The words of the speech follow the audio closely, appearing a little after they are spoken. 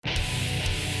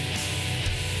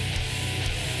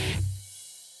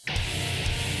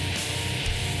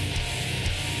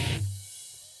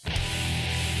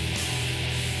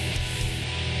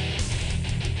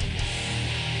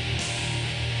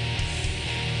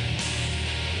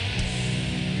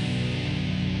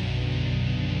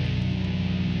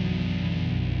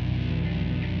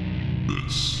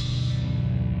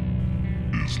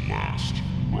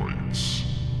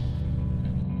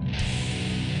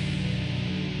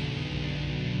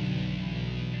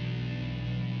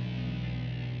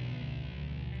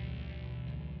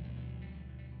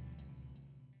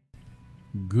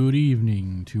Good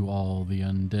evening to all the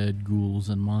undead ghouls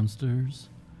and monsters.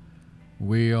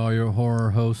 We are your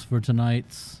horror hosts for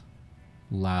tonight's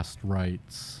Last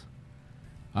Rites.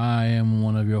 I am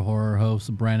one of your horror hosts,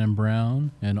 Brandon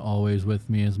Brown, and always with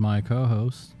me is my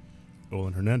co-host,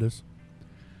 Ollin Hernandez.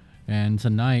 And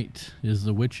tonight is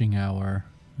the witching hour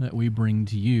that we bring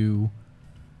to you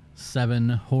 7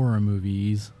 horror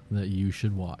movies that you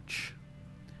should watch.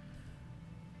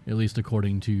 At least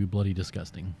according to Bloody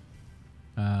Disgusting.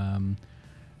 And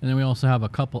then we also have a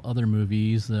couple other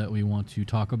movies that we want to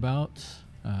talk about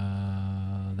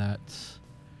that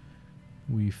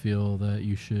we feel that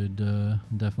you should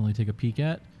definitely take a peek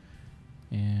at.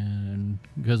 And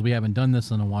because we haven't done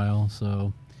this in a while,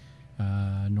 so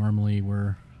normally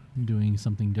we're doing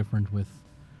something different with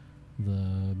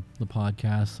the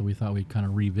podcast, so we thought we'd kind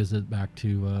of revisit back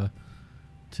to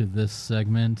this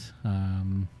segment,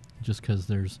 just because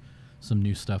there's some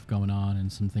new stuff going on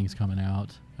and some things coming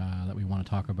out that we want to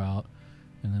talk about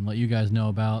and then let you guys know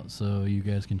about so you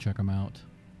guys can check them out.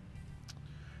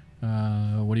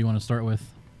 What do you want to start with?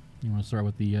 You want to start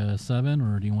with the 7,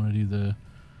 or do you want to do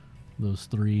those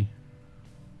 3?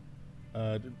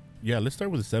 Yeah, let's start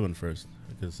with the 7 first,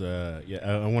 because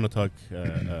I want to talk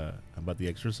about The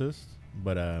Exorcist,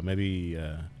 but maybe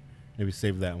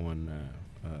save that one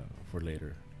for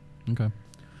later. Okay,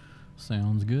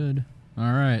 sounds good.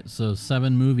 All right, so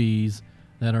 7 movies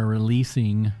that are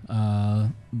releasing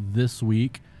this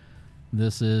week.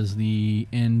 This is the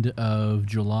end of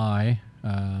July,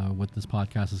 what this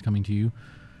podcast is coming to you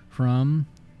from.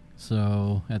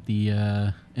 So at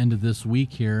the end of this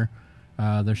week here,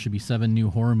 there should be 7 new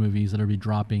horror movies that will be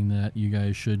dropping that you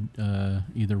guys should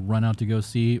either run out to go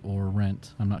see or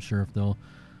rent. I'm not sure if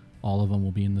all of them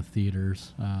will be in the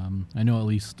theaters. I know at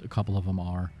least a couple of them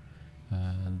are.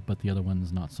 But the other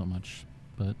ones not so much.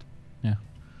 But yeah,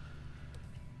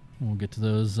 we'll get to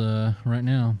those right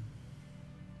now.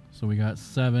 So we got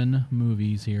 7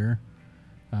 movies here,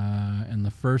 and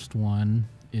the first one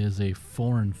is a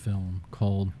foreign film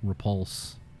called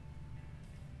Repulse.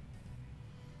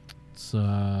 It's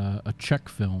a Czech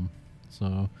film.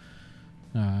 So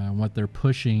what they're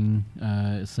pushing,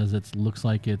 it says it looks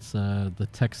like it's the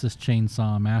Texas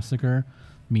Chainsaw Massacre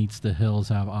meets The Hills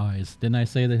Have Eyes. Didn't I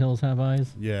say The Hills Have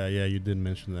Eyes? Yeah, you did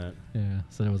mention that. Yeah,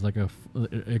 so it was like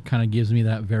it kind of gives me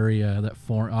that very, that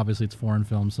foreign, obviously it's foreign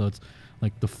film, so it's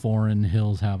like the foreign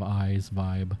Hills Have Eyes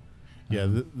vibe. Yeah,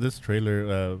 this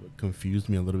trailer confused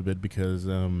me a little bit because,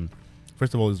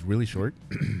 first of all, it's really short,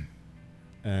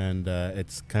 and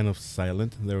it's kind of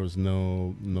silent. There was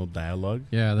no dialogue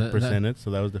presented,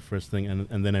 so that was the first thing,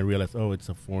 and then I realized, oh, it's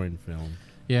a foreign film.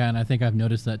 Yeah, and I think I've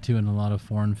noticed that too in a lot of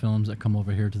foreign films that come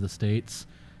over here to the States,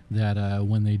 that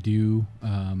when they do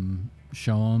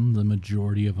show them, the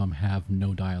majority of them have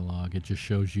no dialogue. It just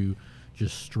shows you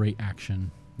just straight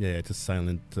action. Yeah, it's a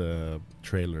silent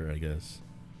trailer, I guess.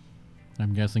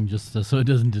 I'm guessing just so it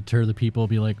doesn't deter the people,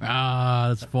 be like,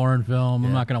 that's foreign film,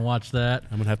 I'm not going to watch that.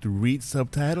 I'm going to have to read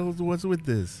subtitles? What's with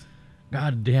this?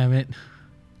 God damn it.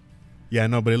 Yeah,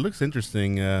 no, but it looks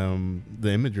interesting.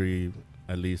 The imagery,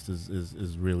 at least,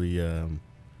 is really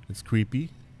it's creepy.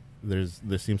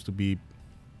 There seems to be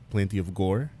plenty of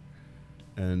gore,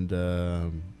 and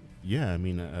I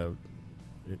mean,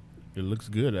 it looks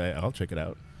good. I'll check it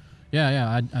out.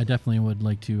 Yeah, I definitely would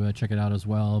like to check it out as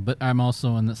well. But I'm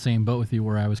also in the same boat with you,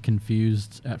 where I was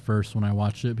confused at first when I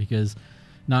watched it, because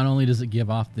not only does it give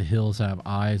off the Hills Have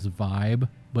Eyes vibe,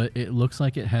 but it looks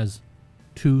like it has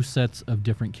 2 sets of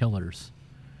different killers.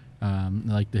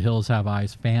 Like the Hills Have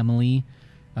Eyes family,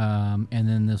 and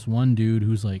then this one dude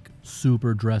who's like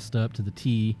super dressed up to the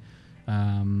T,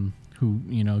 who,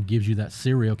 gives you that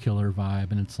serial killer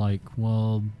vibe. And it's like,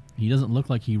 well, he doesn't look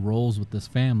like he rolls with this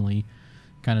family,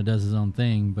 kind of does his own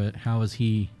thing, but how is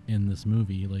he in this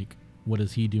movie? Like, what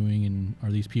is he doing, and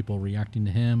are these people reacting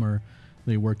to him, or are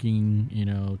they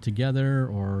working, together,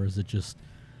 or is it just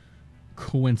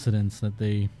coincidence that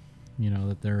they,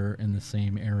 that they're in the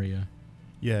same area?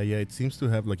 Yeah, it seems to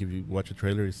have, like, if you watch a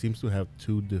trailer, it seems to have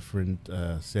 2 different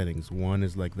settings. One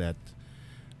is like that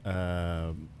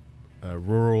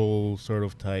rural sort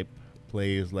of type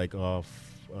place, like of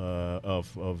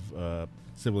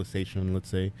civilization, let's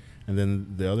say, and then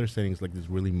the other setting is like this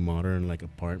really modern, like,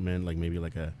 apartment, like maybe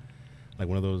like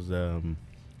one of those.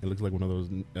 It looks like one of those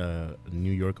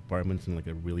New York apartments in like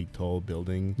a really tall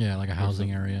building. Yeah, like a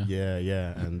housing area.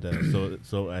 Yeah, and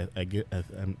so I get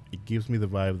it gives me the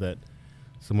vibe that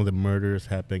some of the murders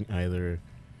happen either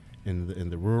in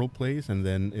the rural place, and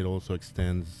then it also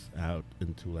extends out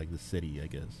into like the city, I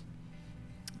guess.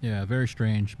 Yeah, very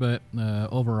strange, but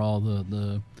overall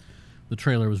the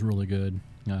trailer was really good.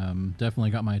 Definitely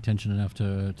got my attention enough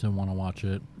to want to watch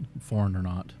it, foreign or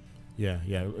not. Yeah,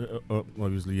 yeah.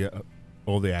 Obviously, yeah,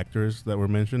 all the actors that were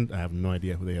mentioned, I have no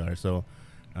idea who they are. So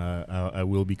I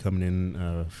will be coming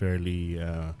in fairly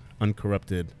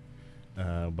uncorrupted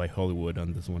by Hollywood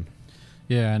on this one.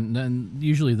 Yeah, and then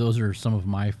usually those are some of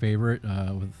my favorite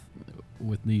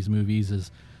with these movies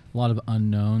is a lot of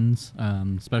unknowns,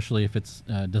 especially if it's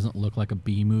doesn't look like a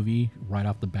B movie right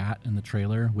off the bat in the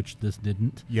trailer, which this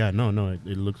didn't. Yeah, no,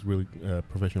 it looks really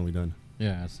professionally done.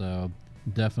 Yeah, so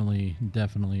definitely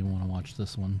want to watch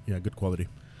this one. Yeah, good quality.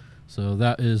 So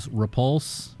that is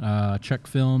Repulse, Czech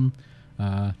film.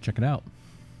 Check it out.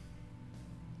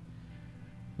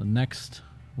 The next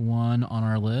one on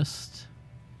our list.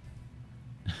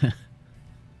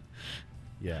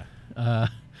 Yeah.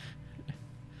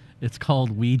 It's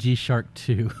called Ouija Shark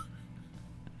 2.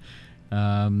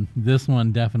 This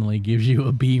one definitely gives you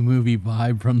a B movie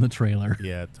vibe from the trailer.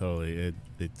 Yeah, totally.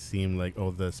 It seemed like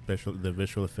the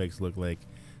visual effects look like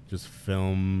just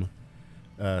film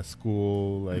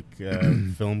school, like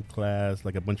film class,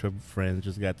 like a bunch of friends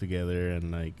just got together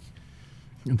and like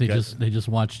they just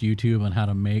watched YouTube on how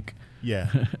to make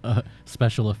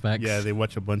special effects. Yeah, they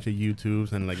watch a bunch of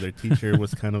YouTubes and like their teacher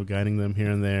was kind of guiding them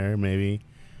here and there, maybe.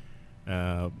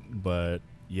 But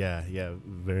yeah,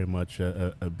 very much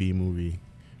a B movie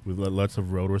with lots of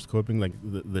rotoscoping. Like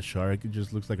the shark, it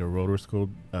just looks like a rotoscope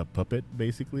puppet,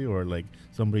 basically, or like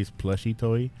somebody's plushie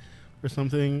toy or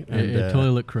something. And it totally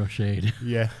looked crocheted.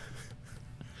 Yeah.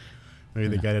 Maybe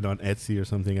they got it on Etsy or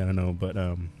something, I don't know. But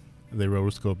they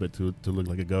rotoscope it to look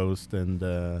like a ghost. And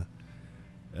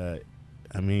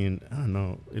I mean, I don't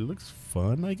know. It looks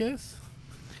fun, I guess.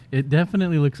 It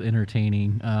definitely looks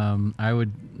entertaining. I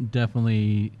would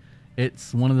definitely...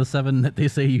 It's one of the 7 that they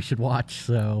say you should watch,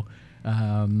 so...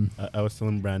 I was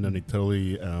telling Brandon, it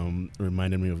totally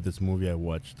reminded me of this movie I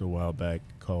watched a while back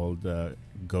called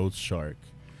Ghost Shark,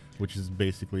 which is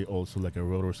basically also like a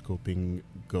rotoscoping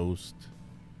ghost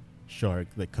shark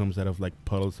that comes out of like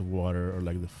puddles of water or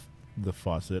like the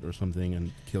faucet or something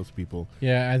and kills people.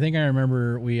 Yeah, I think I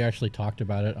remember we actually talked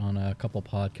about it on a couple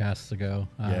podcasts ago.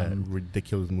 Yeah,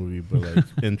 ridiculous movie, but like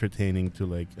entertaining to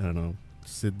like, I don't know,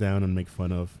 sit down and make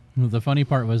fun of. The funny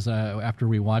part was after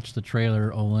we watched the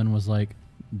trailer, Ollin was like,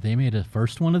 they made a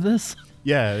first one of this?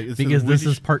 Yeah. Because this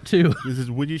is part 2. This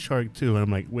is Ouija Shark 2. And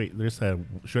I'm like, wait,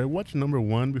 should I watch number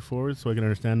 1 before so I can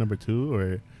understand number 2?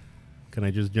 Or can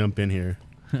I just jump in here?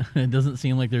 It doesn't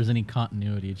seem like there's any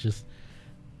continuity. It's just,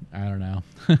 I don't know.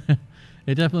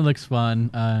 It definitely looks fun.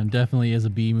 Definitely is a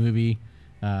B movie.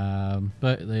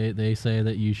 But they say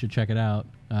that you should check it out,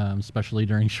 especially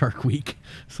during Shark Week.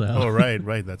 So. Oh,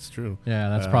 right. That's true. Yeah,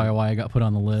 that's probably why I got put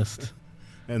on the list.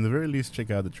 At the very least,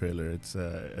 check out the trailer. It's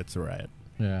a riot.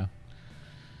 Yeah.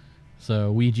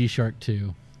 So Ouija Shark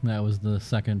 2. That was the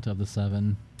second of the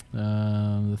 7.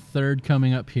 The third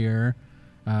coming up here,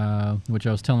 which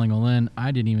I was telling Ollin,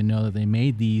 I didn't even know that they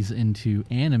made these into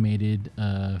animated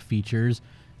features,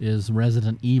 is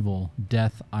Resident Evil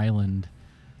Death Island.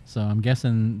 So I'm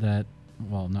guessing that,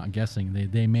 well, not guessing,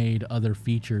 they made other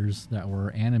features that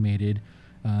were animated,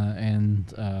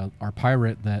 and our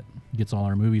pirate that gets all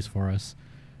our movies for us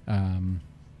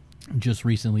just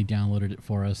recently downloaded it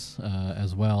for us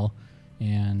as well.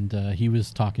 And he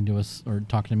was talking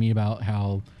to me about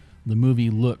how the movie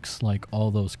looks like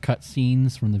all those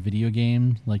cutscenes from the video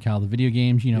game, like how the video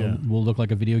games, will look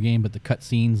like a video game, but the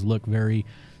cutscenes look very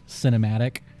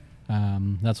cinematic.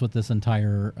 That's what this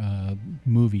entire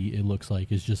movie it looks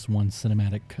like, is just one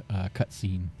cinematic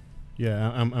cutscene.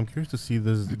 Yeah, I'm curious to see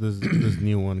this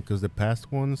new one, because the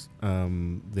past ones,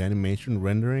 the animation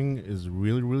rendering is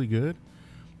really, really good,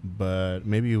 but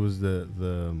maybe it was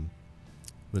the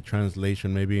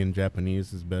translation. Maybe in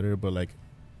Japanese is better, but like,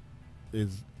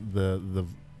 is the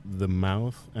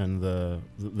mouth and the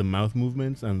mouth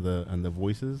movements and the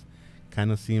voices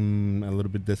kind of seem a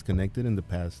little bit disconnected in the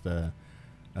past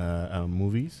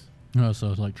movies. Oh,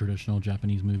 so it's like traditional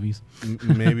Japanese movies.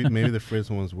 maybe the first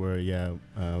ones were, yeah,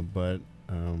 but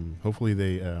hopefully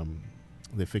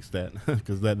they fixed that,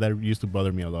 because that used to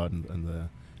bother me a lot in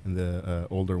the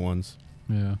older ones.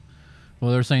 Yeah. Well,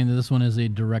 they're saying that this one is a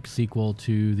direct sequel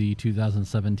to the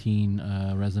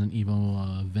 2017 Resident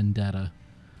Evil Vendetta.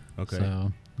 Okay.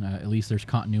 So at least there's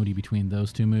continuity between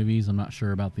those two movies. I'm not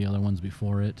sure about the other ones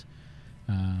before it.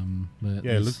 But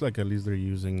yeah, it looks like at least they're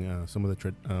using some of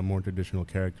the more traditional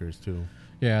characters too.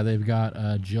 Yeah, they've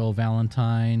got Jill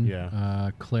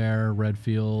Valentine, Claire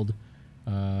Redfield,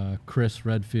 Chris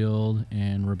Redfield,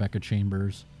 and Rebecca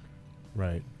Chambers.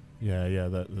 Right. Yeah.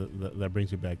 That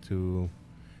brings you back to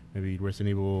maybe Resident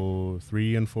Evil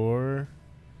 3 and 4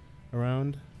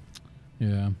 around.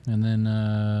 Yeah, and then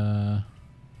I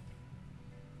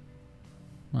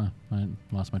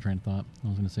lost my train of thought. I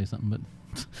was going to say something, but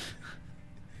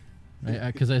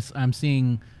because I'm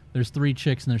seeing there's 3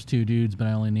 chicks and there's 2 dudes, but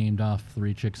I only named off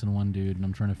 3 chicks and 1 dude, and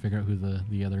I'm trying to figure out who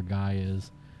the other guy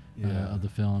is of the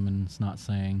film, and it's not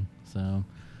saying. So,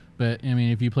 but I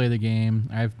mean, if you play the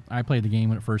game, I played the game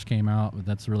when it first came out, but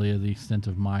that's really the extent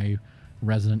of my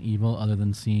Resident Evil, other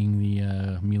than seeing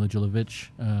the Mila Jovovich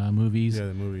movies. Yeah,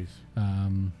 the movies.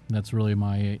 That's really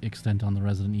my extent on the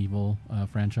Resident Evil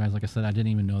franchise. Like I said, I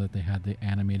didn't even know that they had the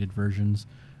animated versions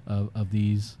of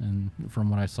these, and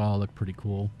from what I saw, it looked pretty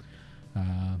cool.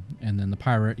 And then the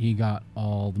pirate, he got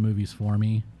all the movies for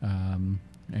me,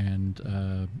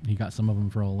 and he got some of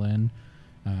them for Ollin,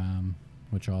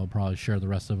 which I'll probably share the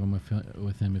rest of them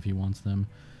with him if he wants them.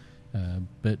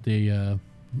 But they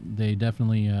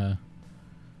definitely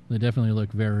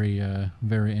look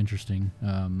very interesting.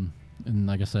 And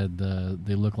like I said,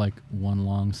 they look like one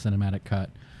long cinematic cut,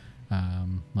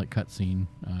 like cutscene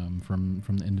from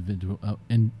the individual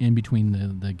in between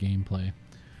the gameplay.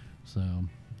 So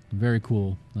very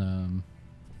cool.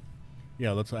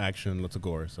 Yeah, lots of action, lots of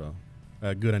gore. So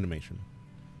good animation.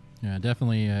 Yeah,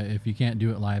 definitely. If you can't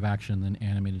do it live action, then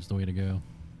animated is the way to go.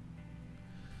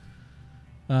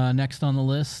 Next on the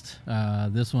list,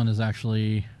 this one is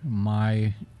actually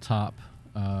my top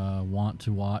want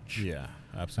to watch. Yeah,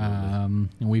 absolutely. And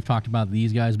we've talked about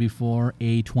these guys before,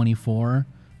 A24.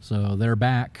 So they're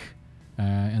back,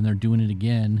 and they're doing it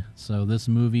again. So this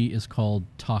movie is called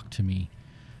Talk to Me.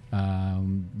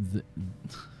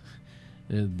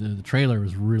 The trailer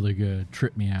was really good,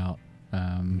 tripped me out.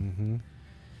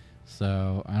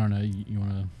 So I don't know. You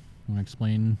want to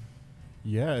explain?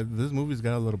 Yeah, this movie's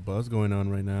got a little buzz going on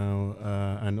right now,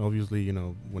 and obviously,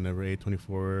 whenever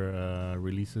A24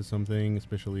 releases something,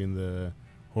 especially in the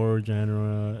horror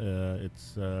genre,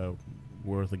 it's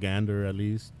worth a gander at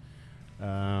least.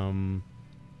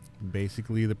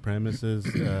 Basically, the premise is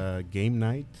game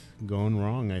night gone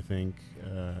wrong. I think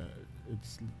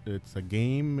it's a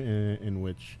game in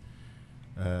which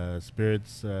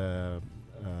spirits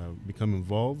become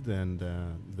involved, and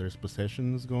there's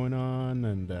possessions going on,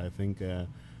 and I think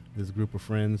this group of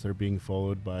friends are being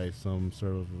followed by some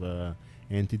sort of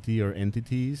entity or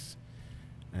entities,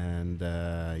 and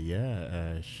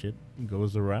shit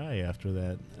goes awry after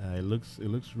that. It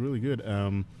looks really good.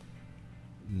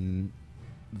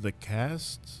 The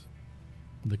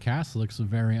cast looks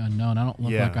very unknown. I don't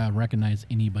look like I recognize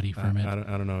anybody from it. I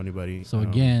don't know anybody. So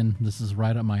again, this is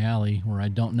right up my alley where I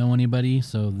don't know anybody.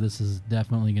 So this is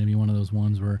definitely going to be one of those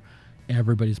ones where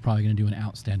everybody's probably going to do an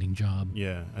outstanding job.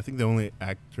 Yeah, I think the only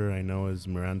actor I know is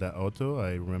Miranda Otto.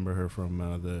 I remember her from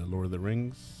the Lord of the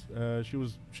Rings. She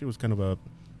was kind of a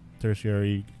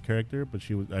tertiary character, but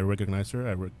I recognized her.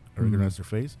 I recognized her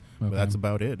face. Okay. But that's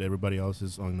about it. Everybody else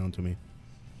is unknown to me.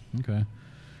 Okay.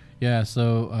 Yeah,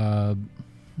 so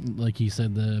like he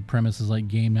said, the premise is like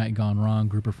game night gone wrong.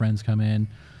 Group of friends come in.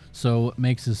 So what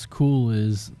makes this cool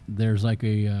is there's like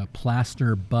a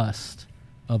plaster bust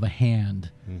of a hand,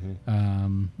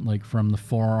 like from the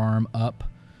forearm up,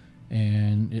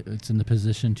 and it's in the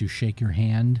position to shake your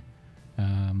hand.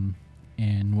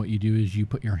 And what you do is you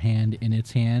put your hand in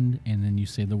its hand, and then you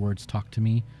say the words "talk to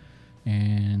me,"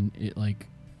 and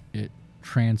it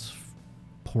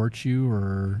transports you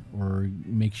or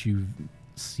makes you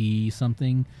see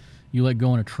something. You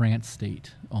go in a trance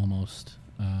state almost,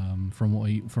 from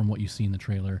what you see in the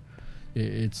trailer.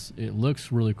 It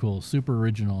looks really cool, super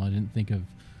original. I didn't think of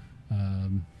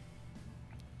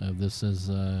this as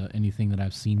anything that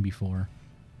I've seen before.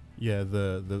 Yeah,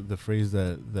 the phrase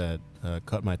that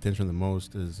caught my attention the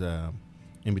most is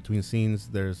in between scenes.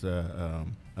 There's a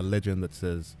legend that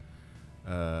says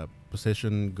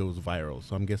possession goes viral.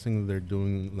 So I'm guessing they're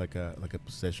doing like a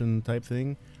possession type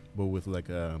thing, but with like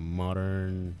a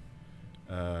modern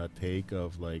take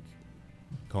of like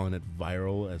calling it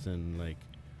viral, as in like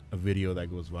a video that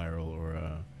goes viral, or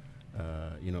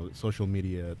social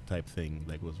media type thing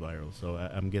that goes viral. So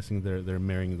I'm guessing they're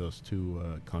marrying those two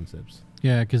concepts.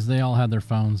 Yeah, because they all had their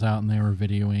phones out and they were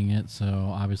videoing it, so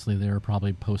obviously they were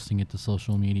probably posting it to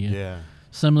social media. Yeah.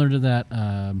 Similar to that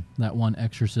one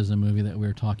exorcism movie that we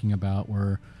were talking about,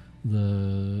 where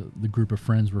the group of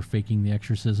friends were faking the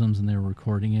exorcisms and they were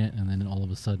recording it, and then all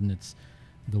of a sudden it's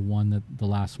the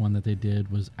last one that they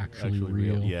did was actually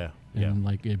real. Yeah. And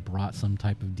like it brought some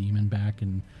type of demon back,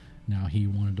 and now he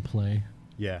wanted to play.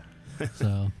 Yeah.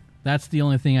 So that's the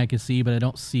only thing I could see, but I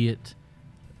don't see it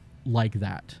like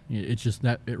that. It's just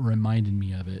that it reminded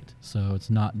me of it. So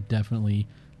it's not definitely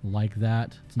like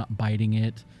that. It's not biting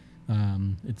it.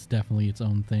 It's definitely its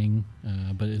own thing,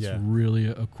 but it's really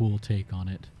a cool take on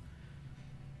it.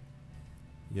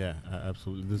 Yeah,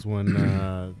 absolutely. This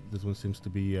one seems to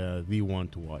be the one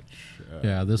to watch.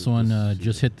 Yeah, this one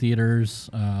just hit theaters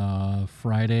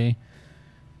Friday.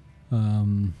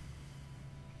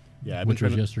 Yeah, which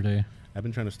was yesterday. I've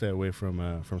been trying to stay away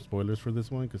from spoilers for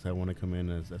this one because I want to come in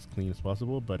as clean as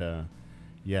possible. But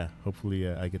yeah, hopefully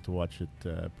I get to watch it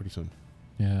pretty soon.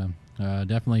 Yeah,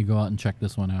 definitely go out and check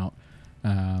this one out.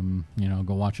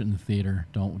 Go watch it in the theater.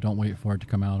 Don't wait for it to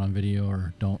come out on video,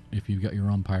 or don't, if you've got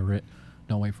your own pirate,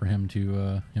 don't wait for him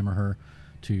or her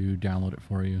to download it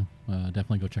for you.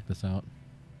 Definitely go check this out.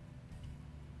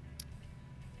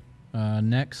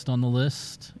 Next on the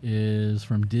list is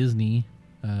from Disney.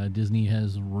 Disney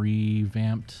has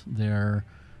revamped their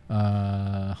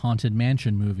Haunted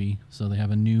Mansion movie, so they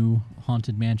have a new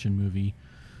Haunted Mansion movie,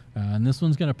 and this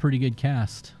one's got a pretty good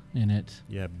cast in it.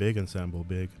 Yeah, big ensemble,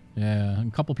 big. Yeah,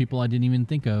 a couple people I didn't even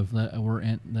think of that were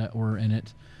in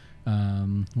it,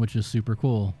 which is super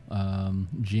cool.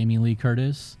 Jamie Lee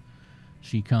Curtis,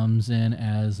 she comes in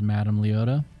as Madame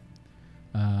Leota,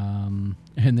 and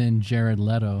then Jared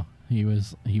Leto. He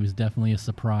was definitely a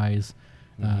surprise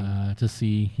to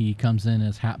see. He comes in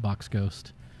as Hatbox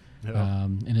Ghost,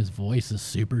 and his voice is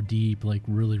super deep, like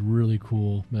really, really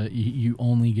cool. But you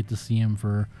only get to see him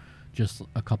for just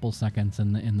a couple seconds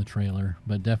in the trailer,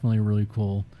 but definitely really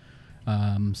cool.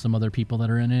 Some other people that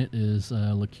are in it is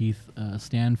Lakeith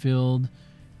Stanfield,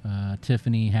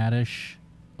 Tiffany Haddish,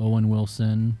 Owen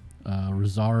Wilson,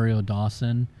 Rosario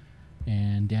Dawson,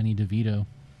 and Danny DeVito.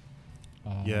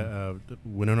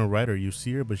 Winona Ryder, you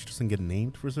see her, but she doesn't get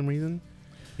named for some reason.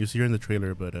 You see her in the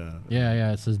trailer, but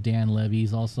it says Dan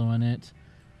Levy's also in it,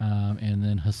 and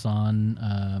then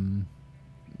Hassan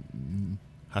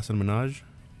Minhaj.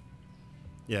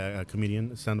 Yeah, a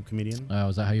comedian, stand-up comedian. Oh,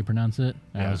 is that how you pronounce it?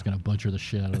 Yeah. I was going to butcher the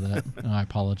shit out of that. I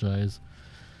apologize.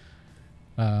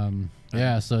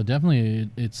 So definitely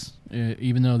it's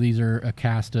even though these are a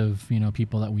cast of,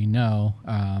 people that we know,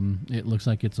 it looks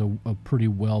like it's a pretty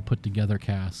well put together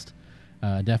cast.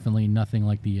 Definitely nothing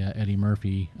like the Eddie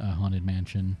Murphy Haunted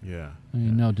Mansion. Yeah. I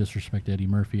mean, no disrespect to Eddie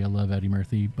Murphy. I love Eddie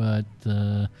Murphy, but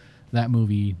that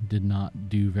movie did not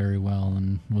do very well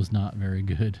and was not very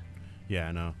good. Yeah,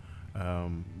 I know.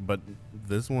 But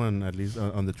this one, at least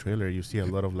on the trailer, you see a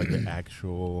lot of like the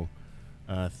actual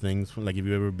things. Like if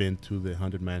you've ever been to the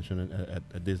Haunted Mansion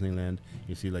at Disneyland,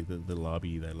 you see like the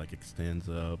lobby that like extends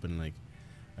up, and like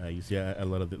you see a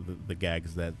lot of the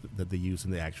gags that they use in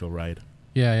the actual ride.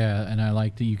 Yeah, and I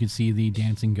liked that you could see the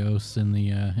dancing ghosts in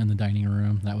the dining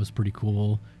room. That was pretty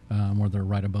cool, where they're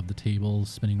right above the tables,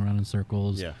 spinning around in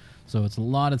circles. Yeah. So it's a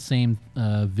lot of same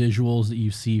visuals that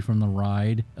you see from the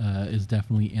ride is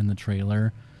definitely in the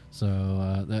trailer.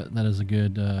 So that is a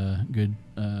good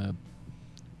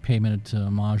payment to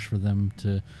homage for them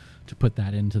to put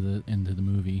that into the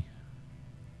movie.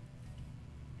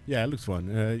 Yeah, it looks fun.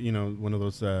 One of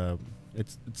those.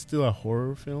 It's still a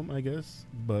horror film, I guess,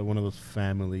 but one of those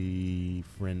family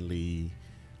friendly.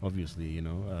 Obviously,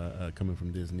 coming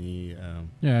from Disney.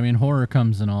 Yeah, I mean, horror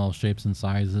comes in all shapes and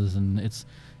sizes, and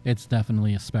it's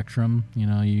definitely a spectrum.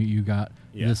 You got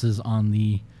this is on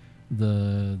the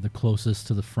closest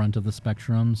to the front of the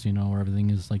spectrums. Where everything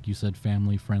is, like you said,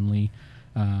 family friendly.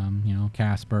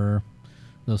 Casper,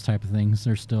 those type of things.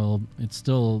 It's still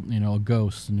a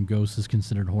ghost, and a ghost is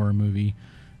considered a horror movie.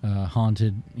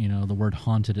 Haunted, the word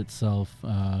haunted itself,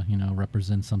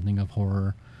 represents something of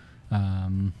horror.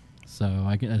 So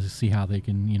I can see how they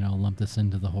can, lump this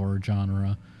into the horror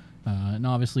genre. And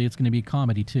obviously it's going to be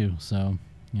comedy too. So,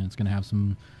 it's going to have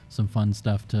some fun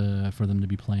stuff for them to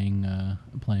be playing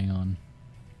on.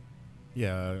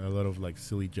 Yeah, a lot of like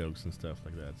silly jokes and stuff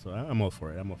like that. So I'm all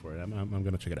for it. I'm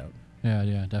going to check it out.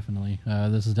 Yeah, definitely.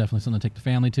 This is definitely something to take the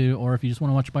family to, or if you just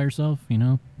want to watch it by yourself,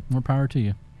 more power to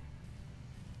you.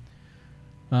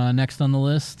 Next on the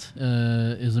list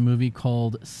is a movie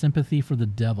called Sympathy for the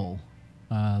Devil.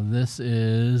 This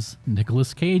is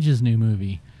Nicolas Cage's new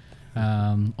movie.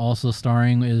 Also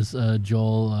starring is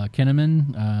Joel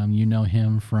Kinnaman. You know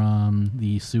him from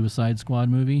the Suicide Squad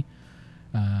movie,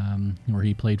 where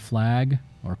he played Flag,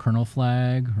 or Colonel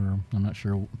Flag, or I'm not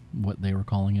sure what they were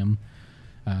calling him.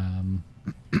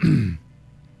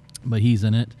 But he's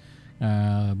in it.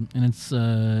 And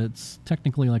it's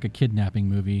technically like a kidnapping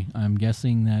movie. I'm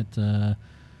guessing that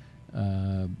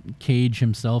Cage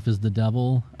himself is the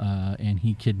devil, and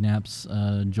he kidnaps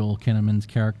Joel Kinnaman's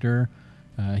character.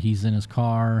 He's in his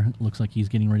car. Looks like he's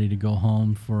getting ready to go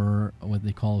home for what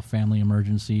they call a family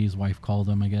emergency. His wife called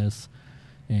him, I guess,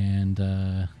 and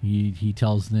he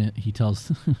tells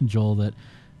Joel that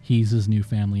he's his new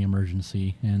family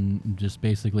emergency, and just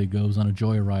basically goes on a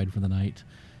joyride for the night.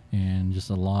 And just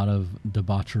a lot of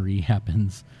debauchery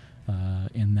happens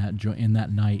in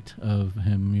that night of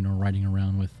him, riding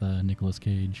around with Nicolas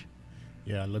Cage.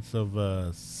 Yeah, lots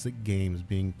of sick games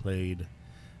being played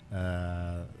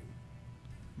by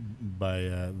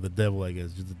the devil, I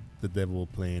guess. Just the devil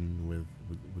playing with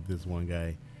this one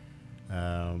guy.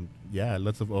 Yeah,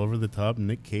 lots of over the top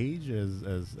Nick Cage as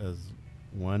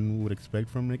one would expect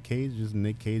from Nick Cage. Just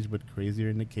Nick Cage, but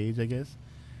crazier Nick Cage, I guess.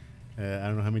 I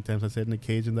don't know how many times I said Nick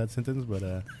Cage in that sentence, but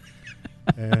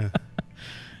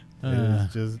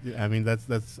it's just. I mean,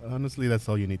 that's honestly that's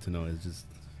all you need to know is just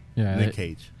Nick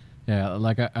Cage. Yeah,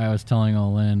 like I was telling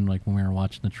Ollin, like when we were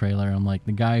watching the trailer, I'm like,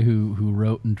 the guy who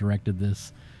wrote and directed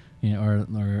this, or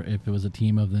if it was a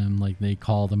team of them, like they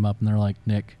called him up and they're like,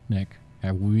 Nick,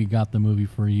 we got the movie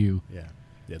for you.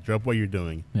 Yeah, drop what you're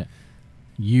doing. Yeah,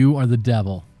 you are the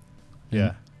devil.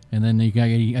 And then I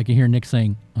can hear Nick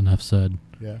saying, enough said.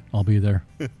 Yeah, I'll be there.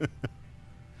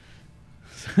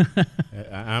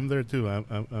 I'm there too.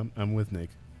 I'm with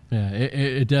Nick. Yeah,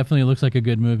 it definitely looks like a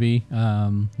good movie.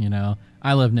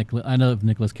 I love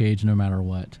Nicolas Cage no matter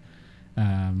what.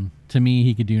 To me,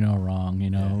 he could do no wrong.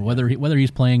 Whether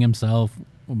he's playing himself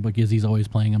because he's always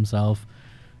playing himself,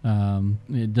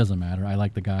 it doesn't matter. I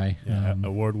like the guy. Yeah,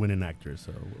 award-winning actor.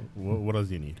 So what else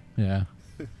do you need? Yeah,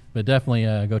 but definitely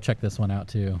go check this one out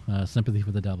too. Sympathy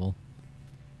for the Devil.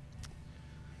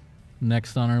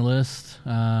 Next on our list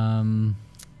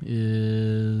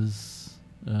is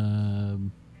a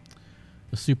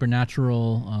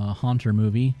supernatural haunter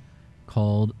movie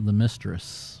called The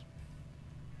Mistress.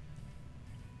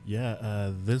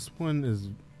 Yeah, this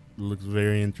one looks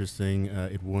very interesting.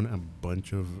 It won a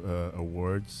bunch of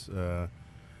awards.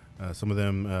 Some of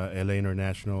them LA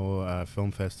International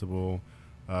Film Festival,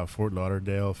 Fort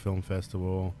Lauderdale Film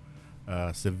Festival,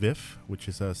 Sevilla, which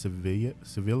is a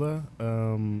Sevilla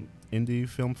indie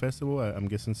film festival. I'm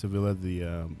guessing Sevilla,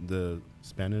 the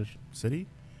Spanish city.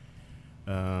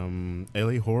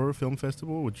 LA Horror Film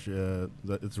Festival, which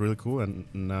it's really cool, and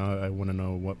now I want to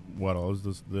know what else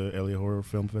does the LA Horror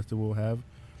Film Festival have.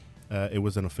 It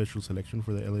was an official selection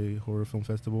for the LA Horror Film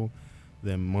Festival,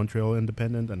 the Montreal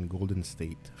Independent, and Golden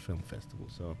State Film Festival.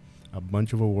 So a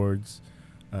bunch of awards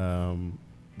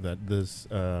that this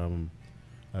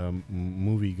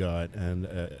movie got, and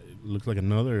it looks like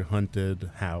another haunted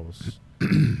house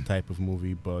type of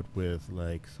movie, but with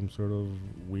like some sort of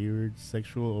weird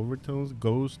sexual overtones.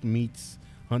 Ghost meets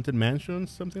haunted mansion,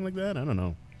 something like that. I don't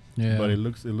know. Yeah, but it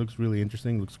looks really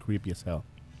interesting. Looks creepy as hell.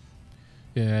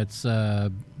 Yeah, it's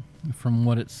from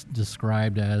what it's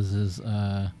described as is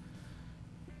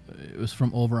it was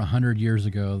from over 100 years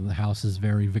ago. The house is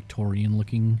very Victorian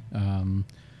looking, and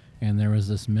there was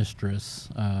this mistress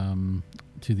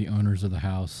to the owners of the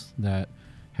house that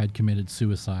had committed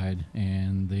suicide,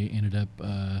 and they ended up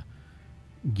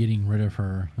getting rid of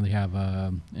her. They have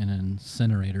an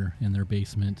incinerator in their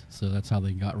basement, so that's how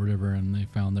they got rid of her, and they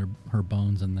found her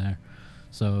bones in there.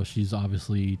 So she's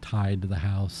obviously tied to the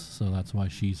house, so that's why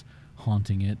she's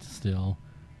haunting it still.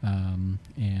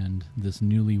 And this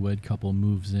newlywed couple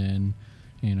moves in,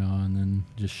 and then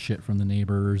just shit from the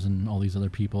neighbors and all these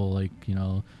other people, like,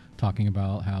 talking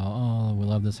about how, oh, we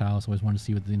love this house, always wanted to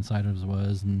see what the inside of it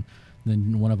was, and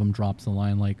then one of them drops the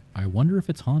line like, I wonder if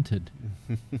it's haunted.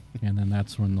 And then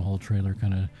that's when the whole trailer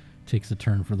kind of takes a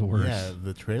turn for the worse. Yeah,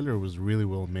 the trailer was really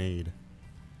well made.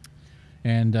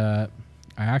 And I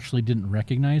actually didn't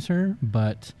recognize her,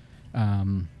 but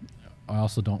I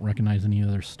also don't recognize any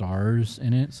other stars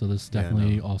in it, so this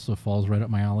definitely also falls right up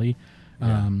my alley.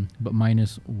 Yeah. But mine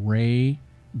is Ray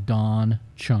Dawn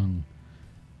Chung.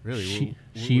 Really?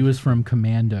 She was from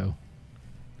Commando.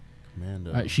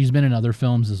 She's been in other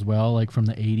films as well, like from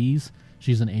the 80s.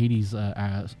 She's an 80s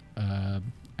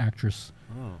actress.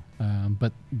 Oh.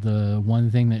 But the one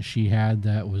thing that she had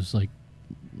that was like,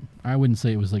 I wouldn't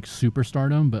say it was like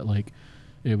superstardom, but like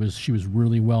she was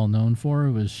really well known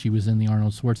for was she was in the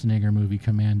Arnold Schwarzenegger movie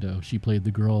Commando. She played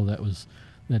the girl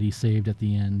that he saved at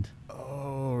the end.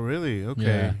 Oh, really?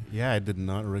 Okay. Yeah, I did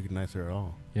not recognize her at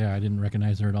all. Yeah, I didn't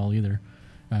recognize her at all either.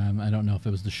 I don't know if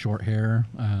it was the short hair,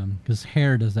 because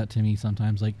hair does that to me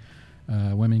sometimes. Like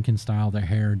women can style their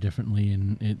hair differently,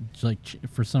 and it like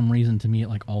for some reason to me it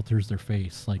like alters their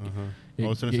face. Like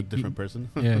it's a different person.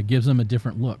 Yeah, it gives them a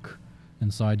different look,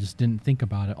 and so I just didn't think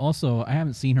about it. Also, I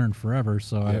haven't seen her in forever,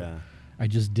 so I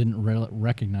just didn't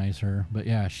recognize her. But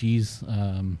yeah, she's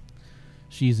in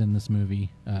this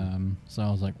movie, so I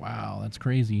was like, wow, that's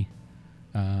crazy.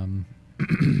 But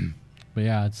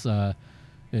yeah,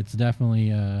 it's definitely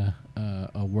a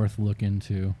worth look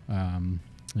into,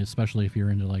 especially if you're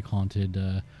into like haunted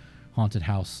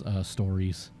house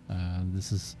stories.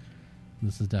 This is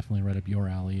definitely right up your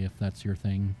alley if that's your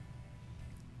thing.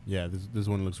 Yeah, this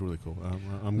one looks really cool.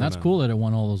 That's cool that it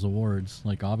won all those awards.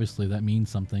 Like, obviously, that means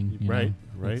something. You Right, know?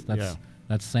 right, yeah.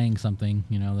 That's saying something.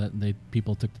 You know, that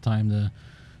people took the time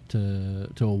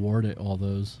to award it all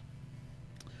those.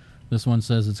 This one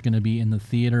says it's going to be in the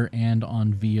theater and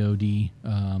on VOD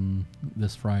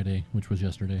this Friday, which was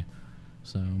yesterday.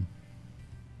 So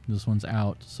this one's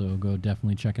out. So go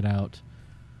definitely check it out.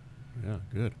 Yeah,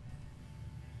 good.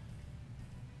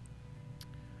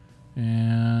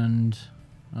 And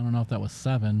I don't know if that was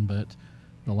 7, but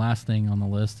the last thing on the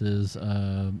list is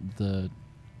the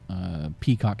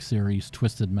Peacock series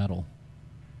Twisted Metal.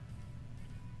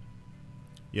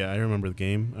 Yeah, I remember the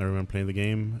game. I remember playing the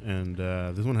game, and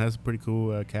this one has a pretty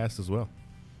cool cast as well.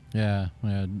 Yeah,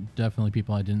 definitely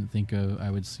people I didn't think I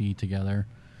would see together.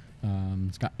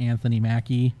 It's got Anthony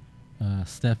Mackie,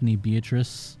 Stephanie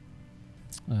Beatrice,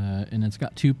 and it's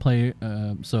got two play.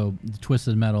 So the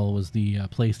Twisted Metal was the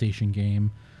PlayStation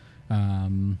game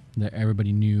that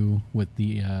everybody knew with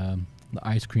the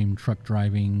ice cream truck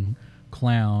driving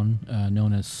clown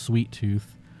known as Sweet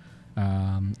Tooth.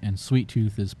 And Sweet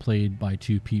Tooth is played by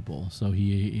two people. So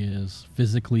he is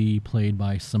physically played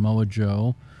by Samoa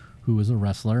Joe, who is a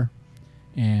wrestler,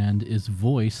 and is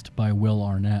voiced by Will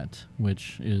Arnett,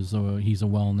 which is he's a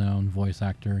well-known voice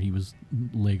actor. He was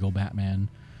Lego Batman.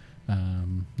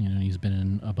 You know, he's been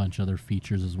in a bunch of other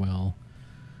features as well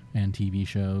and TV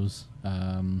shows.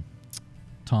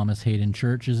 Thomas Hayden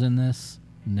Church is in this.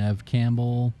 Nev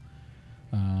Campbell.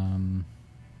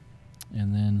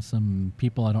 And then some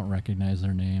people I don't recognize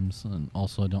their names, and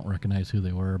also I don't recognize who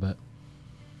they were, but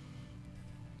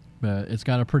it's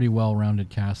got a pretty well-rounded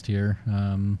cast here.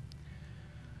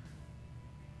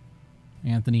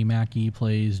 Anthony Mackie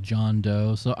plays John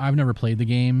Doe. So I've never played the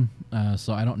game,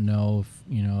 so I don't know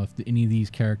if any of these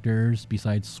characters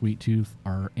besides Sweet Tooth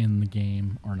are in the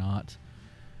game or not.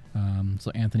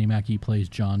 So Anthony Mackie plays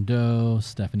John Doe.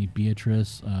 Stephanie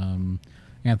Beatrice.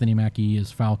 Anthony Mackie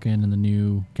is Falcon in the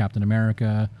new Captain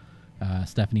America.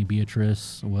 Stephanie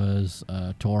Beatrice was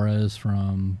Torres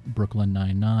from Brooklyn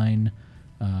Nine-Nine.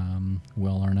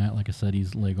 Will Arnett, like I said,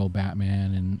 he's Lego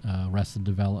Batman, and Arrested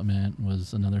Development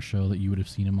was another show that you would have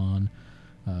seen him on.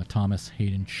 Thomas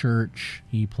Hayden Church,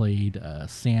 he played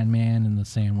Sandman in the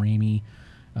Sam Raimi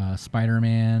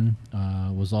Spider-Man.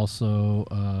 Was also,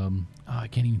 I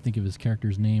can't even think of his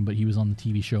character's name, but he was on the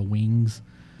TV show Wings.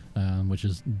 Which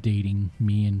is dating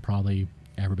me and probably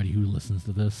everybody who listens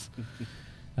to this.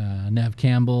 Nev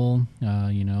Campbell,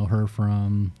 you know her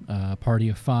from Party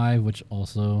of Five, which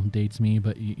also dates me,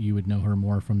 but you would know her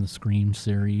more from the Scream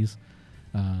series.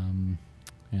 And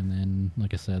then,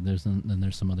 like I said, there's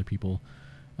some other people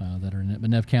that are in it.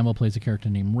 But Nev Campbell plays a character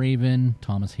named Raven.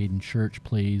 Thomas Hayden Church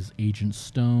plays Agent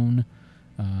Stone.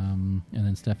 And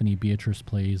then Stephanie Beatrice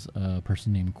plays a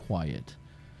person named Quiet.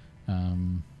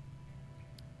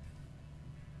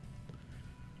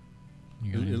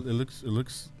 It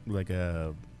looks like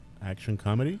a action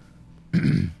comedy.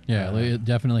 Yeah, it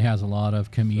definitely has a lot of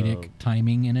comedic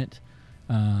timing in it,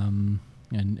 and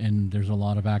there's a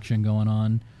lot of action going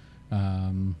on.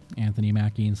 Anthony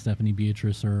Mackie and Stephanie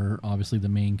Beatrice are obviously the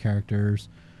main characters.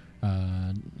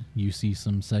 You see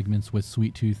some segments with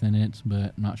Sweet Tooth in it,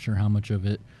 but not sure how much of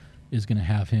it is going to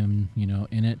have him,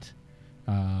 in it.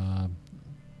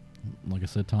 Like I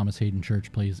said, Thomas Hayden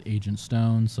Church plays Agent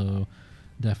Stone, so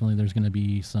definitely there's going to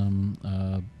be some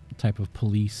type of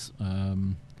police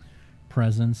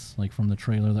presence, like from the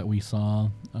trailer that we saw.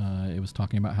 It was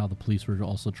talking about how the police were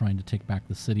also trying to take back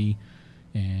the city,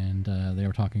 and they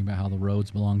were talking about how the roads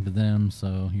belong to them,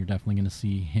 so you're definitely going to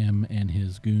see him and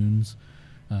his goons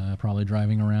probably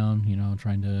driving around,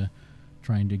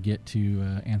 trying to get to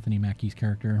Anthony Mackie's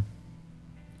character.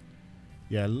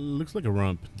 Yeah, it looks like a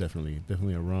romp, definitely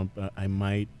a romp. I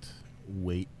might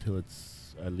wait till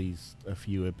it's at least a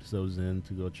few episodes in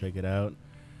to go check it out.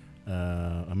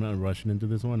 I'm not rushing into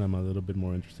this one. I'm a little bit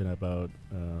more interested about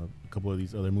a couple of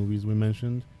these other movies we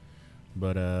mentioned,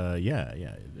 but it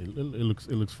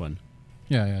looks fun.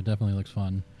 Yeah, definitely looks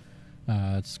fun.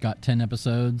 It's got 10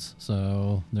 episodes,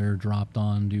 so they're dropped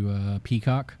onto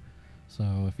Peacock. So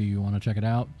if you want to check it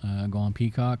out, go on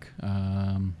Peacock.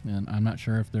 And I'm not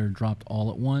sure if they're dropped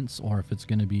all at once or if it's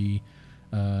going to be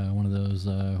one of those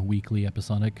weekly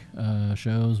episodic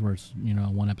shows where it's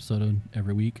one episode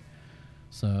every week.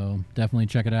 So definitely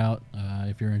check it out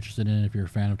if you're interested in it. If you're a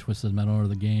fan of Twisted Metal or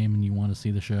the game and you want to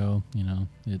see the show,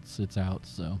 it's out.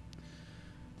 So,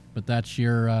 but that's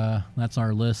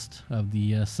our list of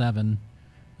the 7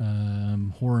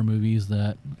 horror movies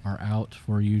that are out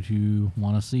for you to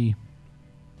want to see.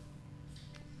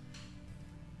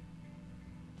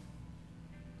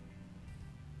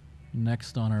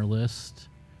 Next on our list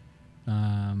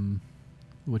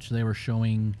which they were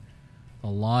showing a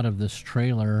lot of this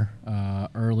trailer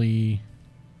early,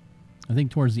 I think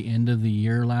towards the end of the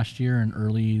year last year and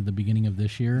early the beginning of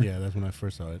this year. Yeah, that's when I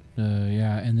first saw it.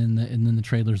 Yeah, and then the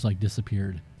trailers like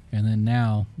disappeared, and then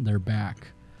now they're back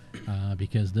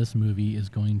because this movie is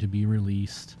going to be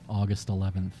released August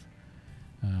 11th,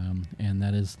 and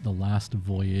that is the last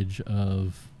voyage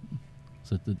of,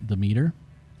 is it the Demeter?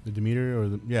 The Demeter, or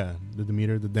the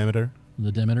Demeter, the Demeter.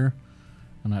 The Demeter.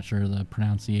 I'm not sure the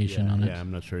pronunciation on it. Yeah,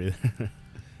 I'm not sure either.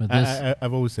 But this,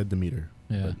 I've always said Demeter.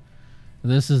 yeah,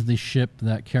 this is the ship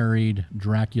that carried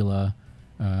Dracula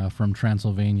from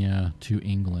Transylvania to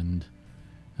England.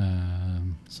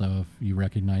 So if you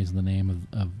recognize the name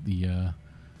of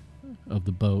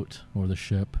the boat or the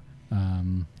ship,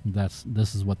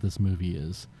 this is what this movie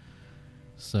is.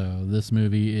 So this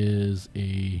movie is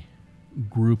a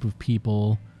group of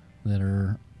people that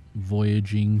are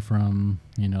voyaging from,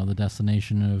 the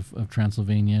destination of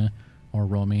Transylvania or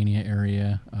Romania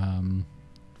area,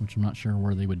 which I'm not sure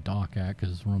where they would dock at,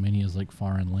 because Romania is like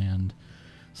far inland,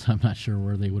 so I'm not sure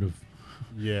where they would have,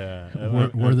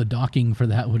 where the docking for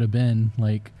that would have been,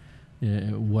 like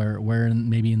where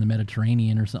maybe in the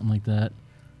Mediterranean or something like that.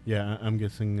 Yeah, I'm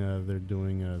guessing they're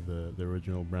doing the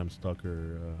original Bram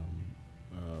Stoker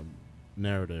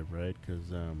narrative, right?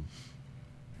 Because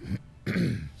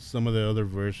some of the other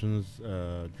versions,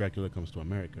 Dracula comes to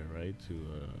America, right?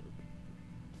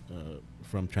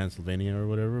 From Transylvania or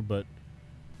whatever. But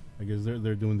I guess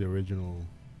they're doing the original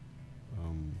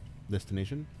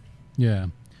destination. Yeah.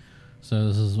 So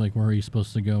this is like where he's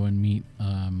supposed to go and meet.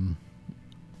 I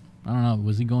don't know.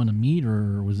 Was he going to meet,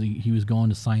 or was he was going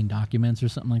to sign documents or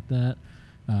something like that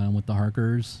with the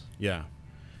Harkers? Yeah.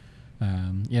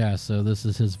 Yeah, so this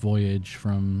is his voyage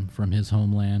from his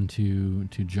homeland to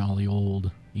jolly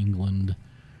old England,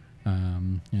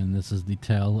 and this is the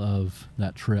tale of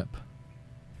that trip.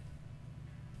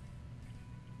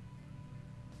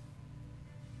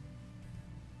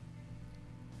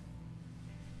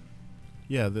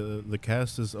 Yeah, the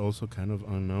cast is also kind of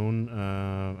unknown.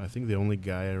 I think the only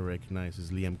guy I recognize is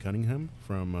Liam Cunningham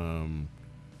from.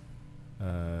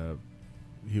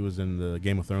 He was in the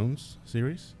Game of Thrones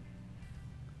series.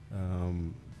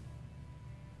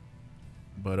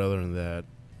 But other than that,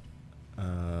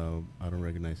 I don't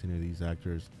recognize any of these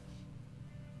actors.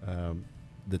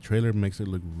 The trailer makes it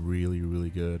look really,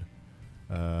 really good.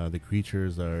 The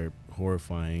creatures are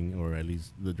horrifying, or at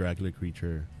least the Dracula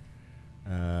creature.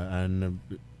 And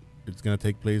it's going to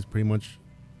take place pretty much,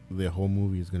 the whole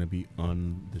movie is going to be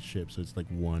on the ship. So it's like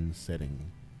one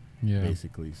setting,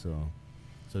 basically. So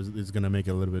it's going to make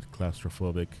it a little bit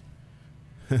claustrophobic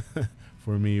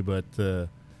for me, but that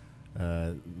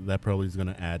probably is going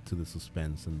to add to the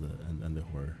suspense and the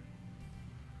horror.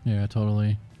 Yeah,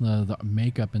 totally. The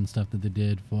makeup and stuff that they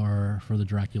did for the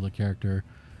Dracula character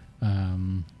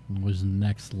was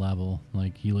next level.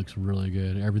 Like, he looks really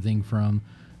good. Everything from,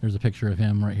 there's a picture of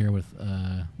him right here with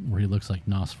where he looks like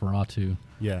Nosferatu.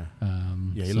 Yeah.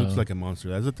 He looks like a monster.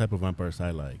 That's the type of vampires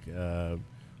I like. The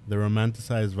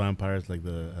romanticized vampires, like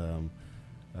the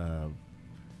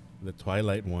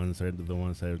Twilight ones, are the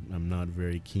ones that I'm not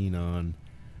very keen on.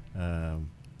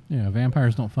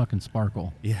 Vampires don't fucking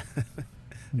sparkle. Yeah,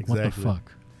 exactly. What the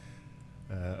fuck?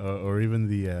 Or even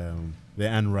the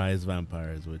Anne Rice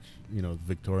vampires, which,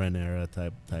 Victorian era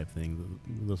type thing.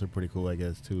 Those are pretty cool, I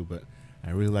guess, too. But I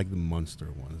really like the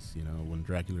monster ones. When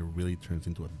Dracula really turns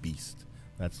into a beast.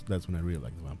 That's when I really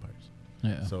like the vampires.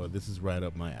 Yeah. So this is right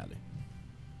up my alley.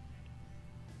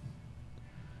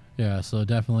 Yeah, so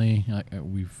definitely,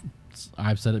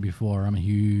 I've said it before, I'm a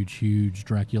huge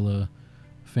Dracula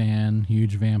fan,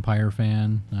 huge vampire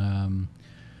fan,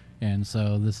 and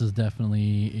so this is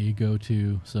definitely a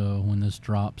go-to. So when this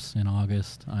drops in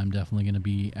August, I'm definitely going to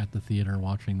be at the theater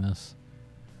watching this,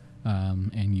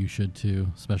 and you should too,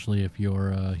 especially if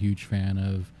you're a huge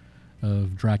fan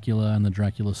of Dracula and the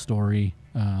Dracula story.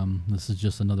 This is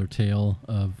just another tale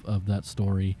of that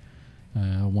story,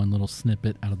 one little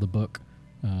snippet out of the book.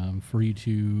 For you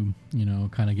to,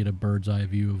 kind of get a bird's eye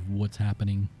view of what's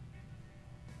happening.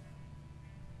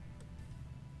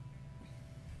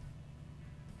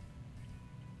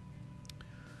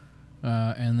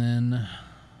 And then,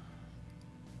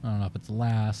 I don't know if it's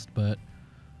last, but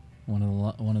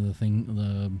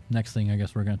the next thing I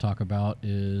guess we're going to talk about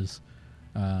is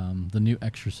the new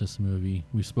Exorcist movie.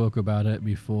 We spoke about it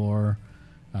before,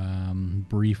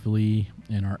 briefly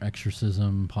in our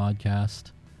Exorcism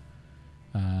podcast.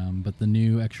 But the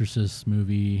new Exorcist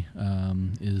movie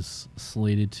is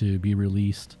slated to be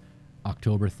released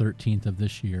October 13th of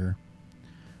this year.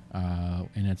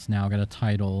 And it's now got a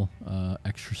title,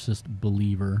 Exorcist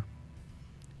Believer.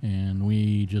 and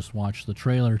we just watched the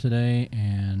trailer today,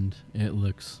 and it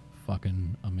looks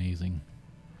fucking amazing.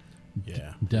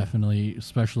 Yeah. Definitely,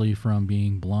 especially from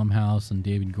being Blumhouse and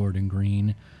David Gordon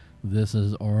Green. This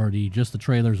is already, just the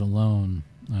trailers alone,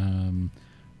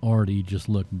 already just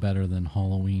look better than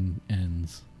Halloween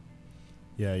Ends.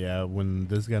 Yeah. When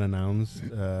this got announced,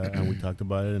 and we talked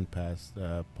about it in past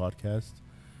podcasts,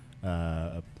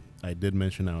 I did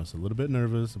mention I was a little bit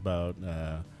nervous about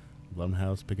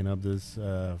Blumhouse picking up this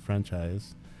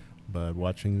franchise, but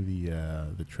watching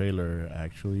the trailer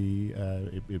actually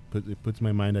it puts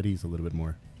my mind at ease a little bit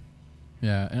more.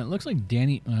 Yeah, and it looks like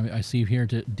Danny. I see here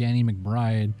Danny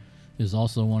McBride is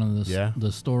also one of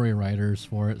the story writers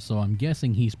for it. So I'm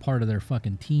guessing he's part of their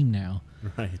fucking team now.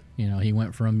 Right. You know, he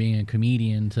went from being a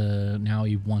comedian to now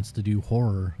he wants to do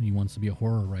horror. He wants to be a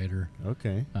horror writer.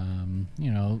 Okay.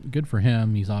 You know, good for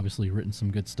him. He's obviously written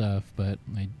some good stuff, but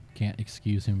I can't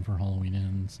excuse him for Halloween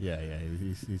Ends. Yeah.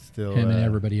 He's still him and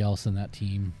everybody else in that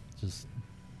team. Just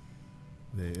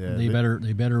they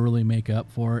better really make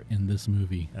up for it in this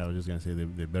movie. I was just gonna say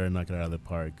they better knock it out of the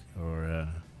park, or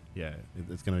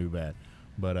it's gonna be bad.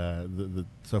 But the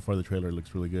so far the trailer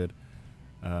looks really good.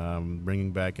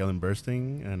 Bringing back Ellen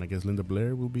Burstyn, and I guess Linda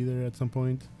Blair will be there at some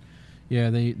point. Yeah,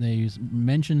 they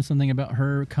mentioned something about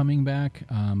her coming back,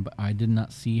 but I did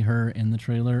not see her in the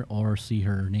trailer or see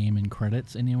her name in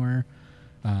credits anywhere.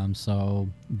 So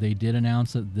they did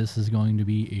announce that this is going to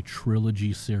be a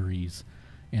trilogy series,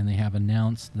 and they have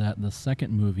announced that the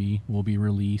second movie will be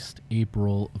released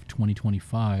April of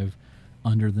 2025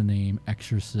 under the name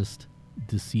Exorcist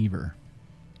Deceiver,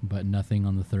 but nothing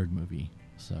on the third movie.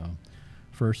 So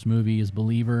first movie is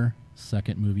Believer,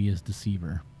 second movie is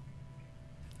Deceiver.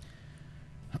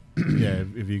 Yeah,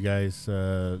 if you guys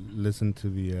listen to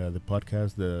the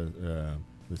podcast, the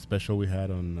special we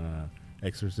had on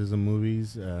exorcism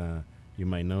movies, you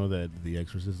might know that The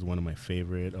Exorcist is one of my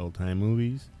favorite all-time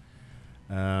movies.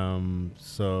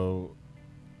 So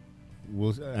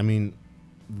I mean,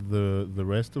 the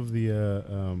rest of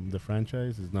the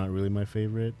franchise is not really my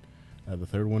favorite. The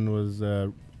third one was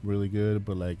really good,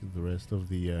 but like the rest of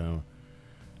the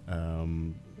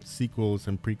sequels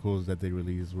and prequels that they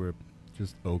released were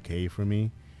just okay for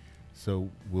me. So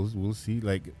we'll see.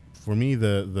 Like for me,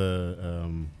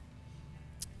 the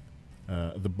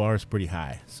bar is pretty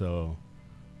high. So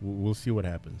we'll see what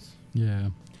happens. Yeah.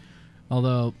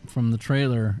 Although from the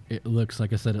trailer, it looks,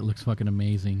 like I said, it looks fucking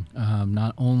amazing.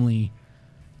 Not only,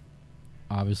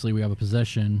 obviously, we have a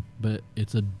possession, but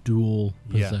it's a dual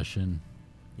possession.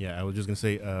 Yeah, I was just gonna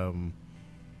say,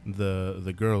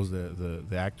 the girls, the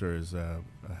actors,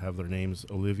 have their names: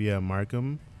 Olivia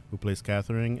Markham, who plays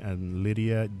Catherine, and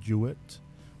Lydia Jewett,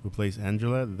 who plays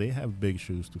Angela. They have big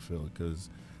shoes to fill, because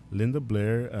Linda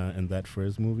Blair in that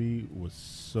first movie was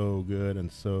so good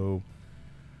and so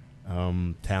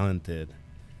talented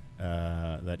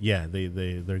that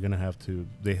they're gonna have to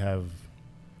they have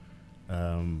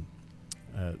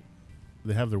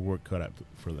their work cut out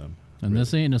for them. And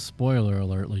this ain't a spoiler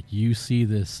alert. Like, you see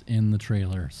this in the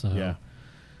trailer. So yeah.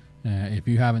 If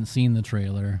you haven't seen the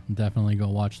trailer, definitely go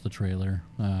watch the trailer.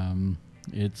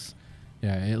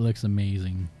 It looks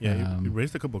amazing. Yeah, it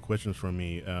raised a couple of questions for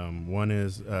me. One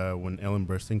is when Ellen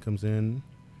Burstyn comes in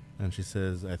and she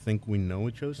says, "I think we know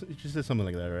each other." She says something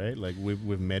like that, right? Like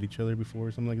we've met each other before,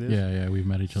 or something like this. Yeah, we've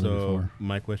met each other before. So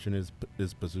my question is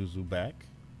Pazuzu back?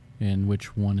 And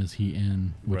which one is he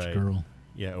in? Which girl?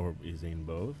 Yeah, or is he in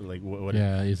both? Like what?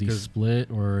 Yeah, is he split,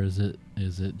 or is it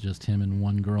just him and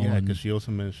one girl? Yeah, because she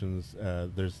also mentions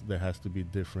there has to be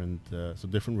different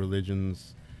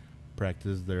religions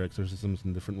practice their exorcisms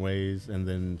in different ways, and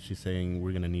then she's saying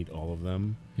we're gonna need all of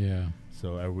them. Yeah.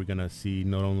 So are we gonna see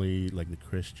not only like the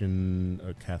Christian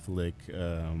or Catholic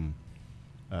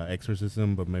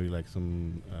exorcism, but maybe like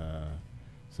some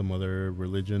other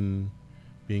religion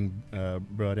being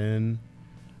brought in?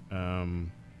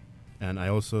 And I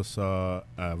also saw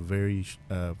a very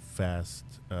fast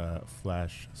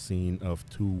flash scene of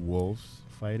two wolves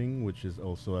fighting, which is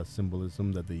also a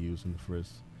symbolism that they use in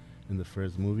the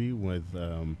first movie, with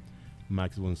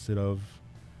Max von Sydow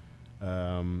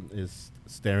is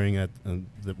staring at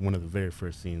one of the very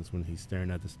first scenes when he's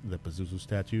staring at the Pazuzu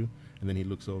statue, and then he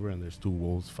looks over and there's two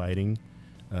wolves fighting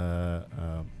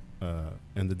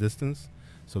in the distance.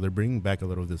 So they're bringing back a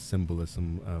lot of this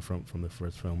symbolism from the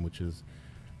first film, which is.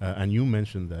 And you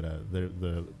mentioned that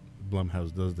the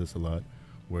Blumhouse does this a lot,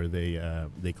 where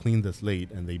they clean the slate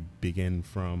and they begin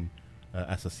from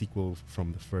as a sequel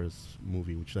from the first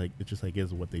movie, which I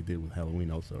guess what they did with Halloween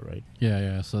also, right?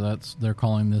 Yeah. So they're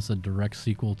calling this a direct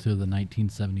sequel to the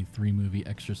 1973 movie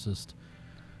Exorcist,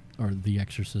 or The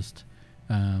Exorcist.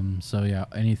 So yeah,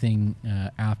 anything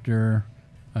after,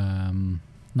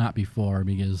 not before,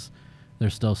 because they're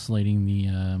still slating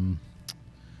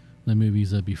the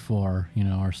movies of before,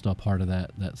 are still part of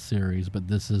that series. But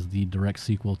this is the direct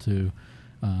sequel to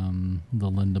the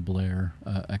Linda Blair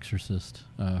Exorcist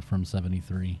from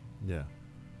 '73. Yeah.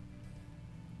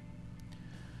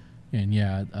 And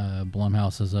yeah,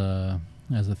 Blumhouse has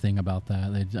a thing about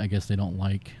that. I guess they don't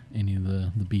like any of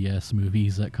the BS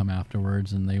movies that come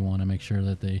afterwards, and they want to make sure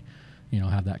that they,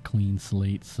 have that clean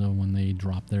slate. So when they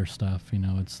drop their stuff,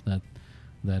 it's that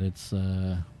it's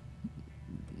the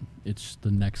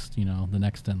next, the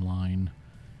next in line.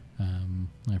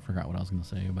 I forgot what I was going to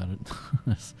say about it.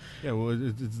 Yeah, well,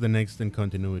 it's the next in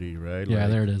continuity, right? Yeah,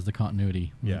 there it is, the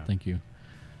continuity. Yeah. Thank you.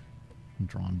 I'm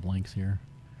drawing blanks here.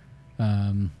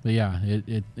 But yeah,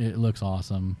 it looks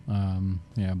awesome.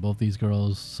 Yeah, both these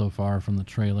girls so far from the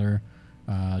trailer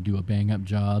do a bang up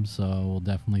job. So we'll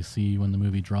definitely see when the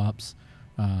movie drops,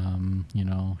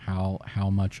 how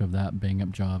much of that bang up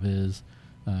job is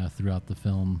throughout the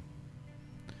film,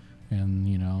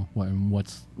 and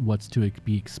what's to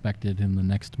be expected in the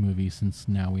next movie, since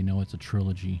now we know it's a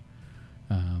trilogy.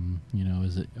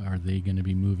 Are they going to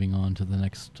be moving on to the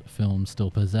next film still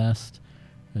possessed?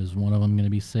 Is one of them going to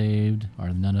be saved? Are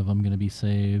none of them going to be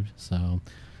saved? So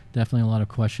definitely a lot of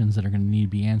questions that are going to need to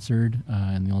be answered.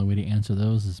 And the only way to answer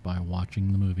those is by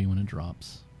watching the movie when it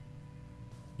drops.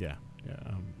 Yeah.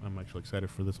 I'm actually excited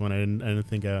for this one. I didn't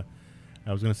think I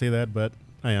was going to say that, but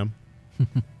I am.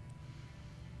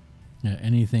 Yeah,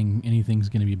 anything's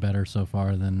going to be better so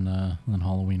far than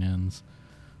Halloween Ends.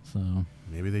 So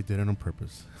maybe they did it on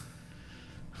purpose.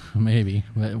 Maybe.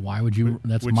 But why would you?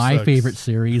 That's Which my sucks. favorite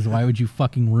series. Why would you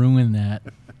fucking ruin that?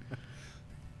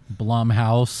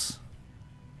 Blumhouse.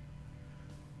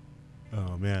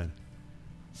 Oh man.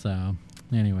 So,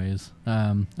 anyways,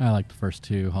 I like the first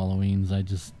two Halloweens.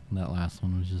 That last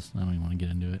one was just, I don't even want to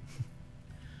get into it.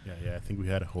 Yeah. I think we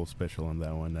had a whole special on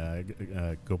that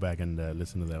one. Go back and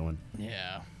listen to that one.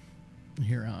 Yeah.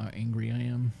 Hear how angry I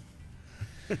am.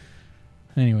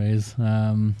 Anyways,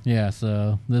 yeah.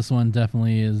 So this one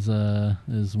definitely is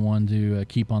one to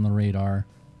keep on the radar.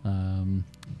 And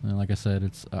like I said,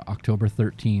 it's October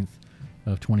 13th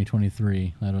of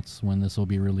 2023. That's when this will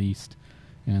be released.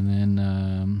 And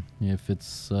then if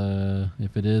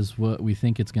it is what we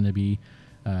think it's going to be,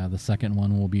 the second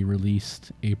one will be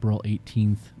released April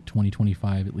 18th,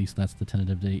 2025. At least that's the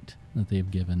tentative date that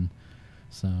they've given.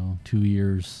 So 2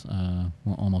 years,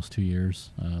 almost 2 years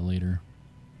later.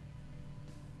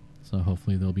 So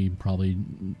hopefully they'll be probably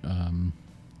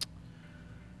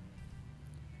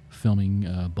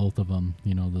filming both of them,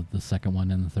 the second one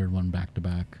and the third one back to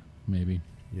back, maybe.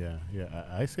 Yeah.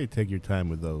 I say take your time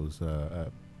with those.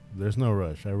 There's no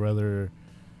rush. I'd rather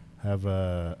have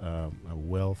a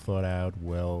well thought out,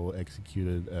 well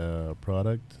executed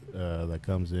product that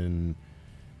comes in,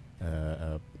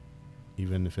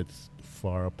 even if it's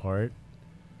far apart,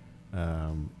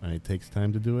 and it takes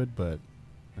time to do it, but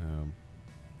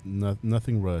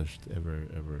nothing rushed ever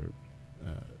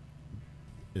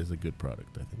is a good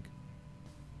product, I think.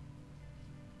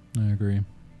 I agree.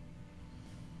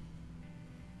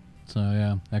 So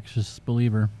yeah, Exorcist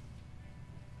Believer,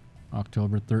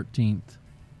 October 13th,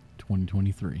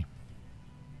 2023.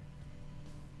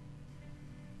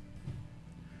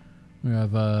 We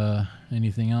have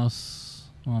anything else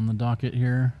on the docket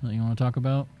here that you want to talk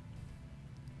about?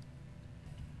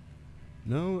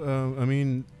 No, I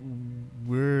mean,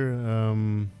 we're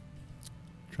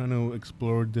trying to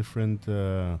explore different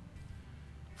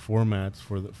formats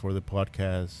for the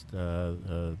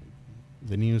podcast.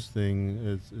 The news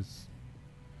thing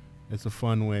it's a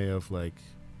fun way of like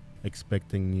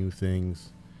expecting new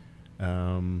things.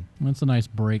 It's a nice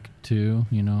break too,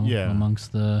 Yeah.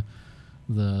 amongst the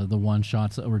one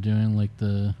shots that we're doing. Like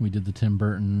we did the Tim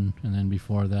Burton, and then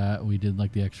before that we did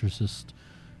like the Exorcist.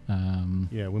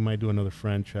 Yeah, we might do another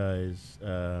franchise.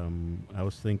 I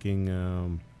was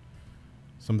thinking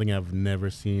something I've never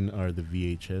seen are the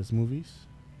VHS movies.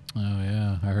 Oh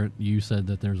yeah, I heard you said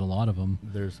that there's a lot of them.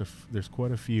 There's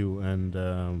quite a few, and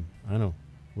I don't know.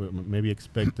 Maybe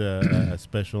expect a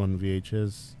special on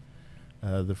VHS,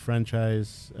 the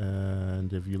franchise,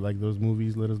 and if you like those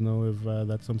movies, let us know if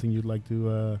that's something you'd like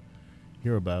to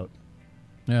hear about.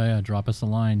 Yeah, drop us a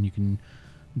line. You can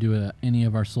do it at any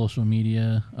of our social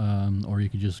media, or you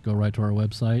could just go right to our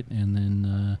website and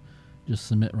then just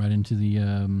submit right into the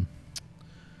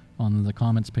on the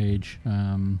comments page.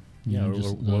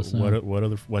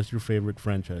 What's your favorite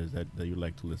franchise that you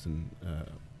like to listen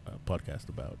a podcast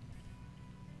about?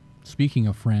 Speaking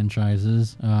of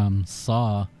franchises,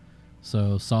 Saw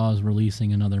So Saw is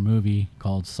releasing another movie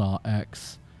called Saw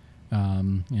X.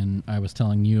 And I was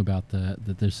telling you about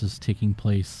that this is taking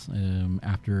place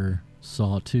after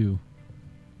Saw 2.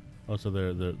 Oh, so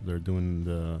they're doing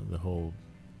the whole.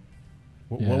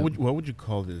 Yeah. What would you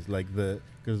call this? Like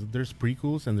because there's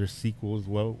prequels and there's sequels.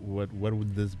 What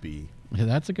would this be? Yeah,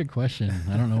 that's a good question.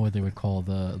 I don't know what they would call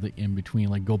the in between,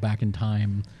 like go back in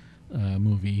time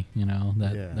movie.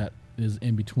 That is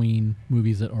in between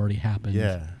movies that already happened.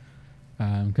 Yeah.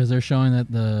 Because they're showing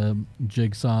that the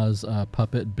Jigsaw's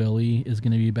puppet Billy is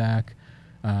going to be back.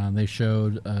 They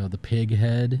showed the pig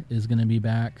head is going to be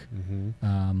back.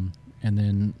 Mm-hmm. And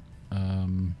then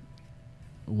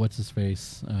what's his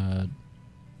face?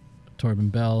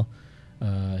 Torben Bell.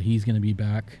 He's going to be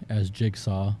back as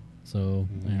Jigsaw. So,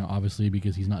 obviously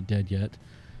because he's not dead yet.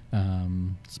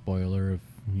 Spoiler if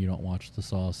you don't watch the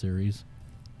Saw series,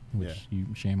 which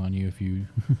shame on you if you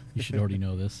you should already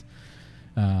know this.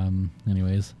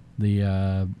 Anyways,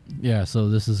 so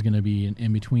this is going to be an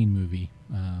in-between movie,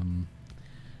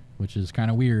 which is kind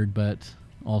of weird, but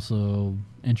also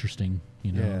interesting.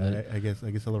 I guess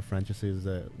a lot of franchises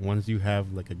that once you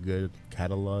have like a good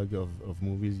catalog of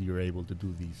movies, you're able to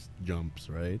do these jumps,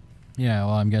 right? Yeah,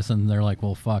 well, I'm guessing they're like,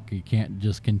 well, fuck, you can't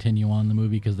just continue on the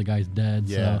movie because the guy's dead.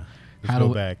 Yeah,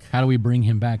 so how do we bring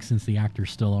him back since the actor's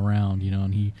still around?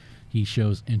 And he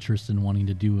shows interest in wanting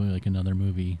to do like another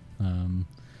movie.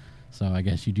 So I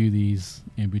guess you do these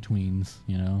in betweens.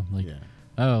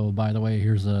 Oh, by the way,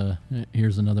 here's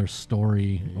another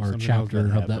story or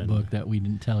chapter of that book that we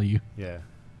didn't tell you. Yeah.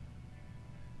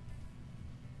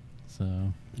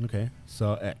 So. Okay.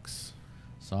 Saw X.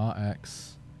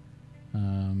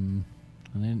 And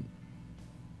then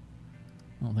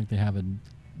I don't think they have a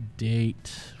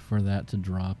date for that to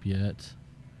drop yet.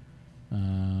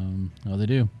 Oh, they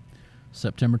do.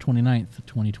 September 29th,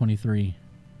 2023.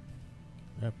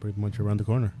 Yeah, pretty much around the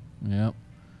corner. Yep.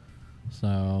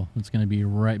 So it's going to be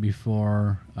right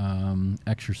before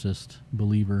Exorcist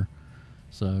Believer.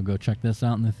 So go check this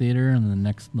out in the theater, and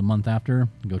the month after,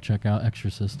 go check out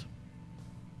Exorcist.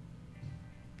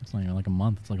 It's not even like a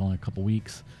month. It's like only a couple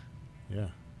weeks. Yeah.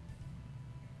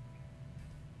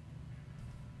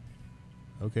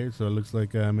 Okay, so it looks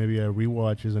like maybe a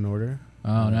rewatch is in order.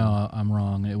 Oh no, I'm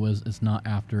wrong. It's not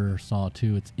after Saw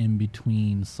 2. It's in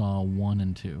between Saw 1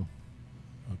 and 2.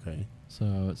 Okay.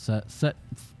 So it's set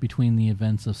between the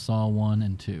events of Saw 1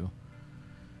 and 2.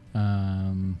 Or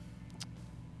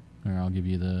I'll give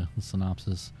you the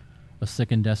synopsis. A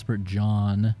sick and desperate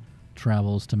John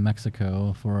travels to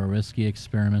Mexico for a risky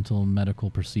experimental medical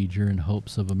procedure in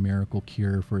hopes of a miracle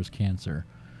cure for his cancer,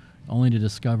 only to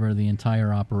discover the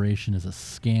entire operation is a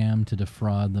scam to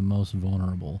defraud the most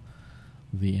vulnerable.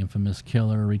 The infamous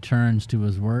killer returns to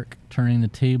his work, turning the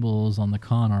tables on the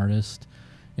con artist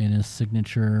in his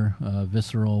signature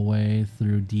visceral way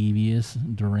through devious,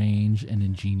 deranged, and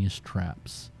ingenious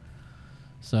traps.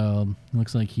 So it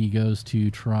looks like he goes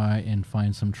to try and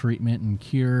find some treatment and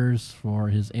cures for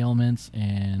his ailments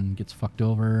and gets fucked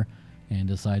over and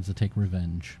decides to take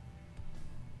revenge.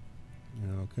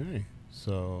 Okay.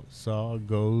 So Saw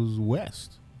goes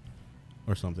west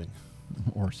or something.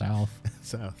 Or south.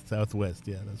 Southwest.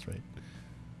 Yeah, that's right.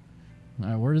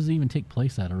 Where does it even take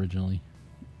place at originally?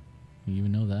 You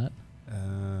even know that?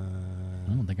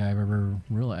 I don't think I've ever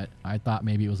realized. I thought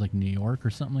maybe it was like New York or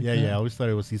something like that. Yeah. I always thought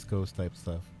it was East Coast type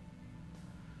stuff.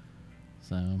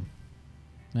 So,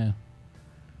 yeah.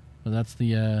 But that's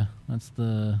the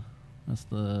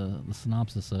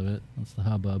synopsis of it. That's the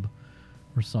hubbub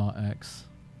for Saw X.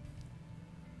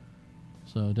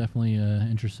 So definitely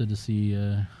interested to see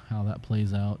how that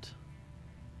plays out.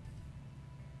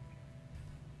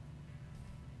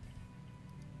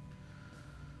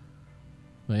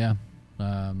 But yeah,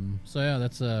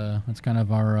 that's kind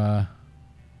of our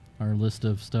list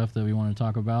of stuff that we want to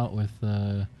talk about with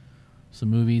some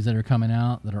movies that are coming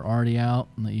out that are already out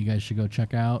and that you guys should go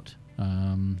check out.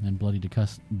 And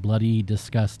Bloody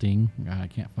Disgusting. God, I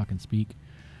can't fucking speak.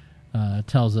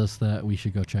 Tells us that we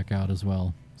should go check out as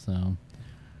well. So,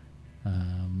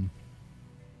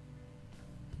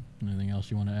 anything else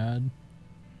you want to add?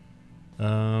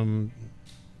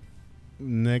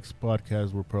 Next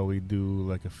podcast we'll probably do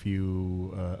like a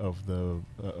few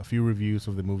reviews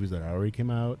of the movies that already came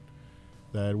out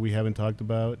that we haven't talked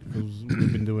about because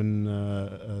we've been doing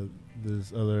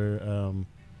this other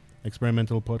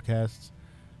experimental podcasts.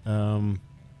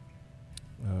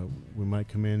 We might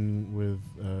come in with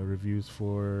reviews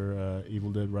for Evil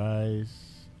Dead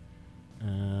Rise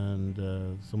and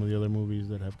some of the other movies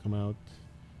that have come out.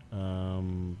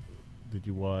 Did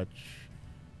you watch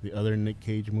the other Nick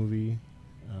Cage movie,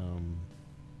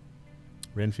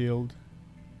 Renfield?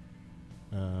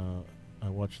 I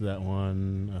watched that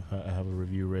one. I have a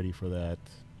review ready for that,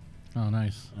 Oh,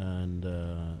 nice. and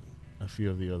a few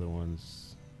of the other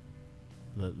ones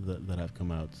that have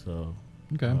come out. So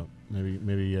Okay.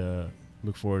 maybe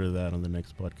look forward to that on the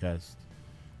next podcast.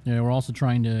 Yeah, we're also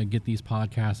trying to get these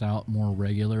podcasts out more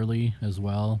regularly as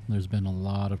well. There's been a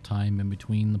lot of time in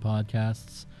between the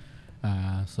podcasts.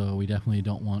 So we definitely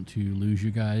don't want to lose you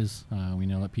guys. We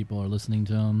know that people are listening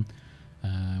to them.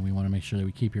 We want to make sure that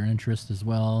we keep your interest as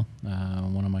well.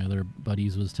 One of my other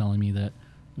buddies was telling me that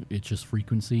it's just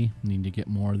frequency. We need to get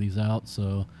more of these out.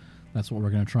 So that's what we're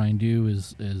going to try and do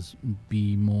is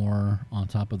be more on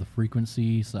top of the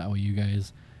frequency. So that way you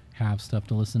guys have stuff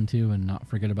to listen to and not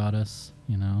forget about us,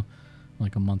 you know,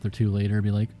 like a month or two later, be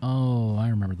like, oh, I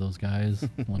remember those guys.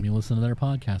 Let me listen to their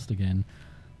podcast again.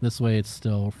 This way it's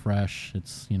still fresh.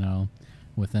 It's, you know,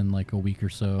 within like a week or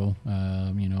so,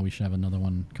 you know, we should have another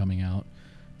one coming out,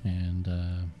 and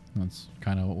that's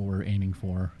kind of what we're aiming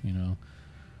for. You know,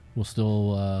 we'll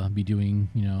still be doing,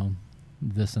 you know,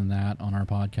 this and that on our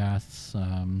podcasts.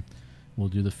 We'll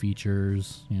do the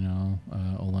features, you know.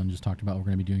 Ollin just talked about we're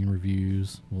going to be doing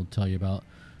reviews. We'll tell you about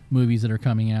movies that are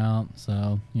coming out.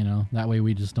 So, you know, that way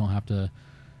we just don't have to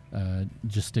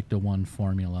just stick to one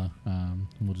formula.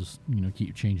 We'll just, you know,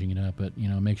 keep changing it up. But, you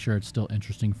know, make sure it's still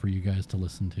interesting for you guys to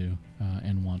listen to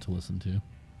and want to listen to.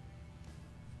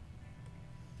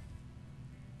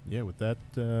 Yeah, with that,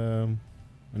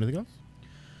 anything else?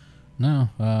 No,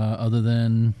 other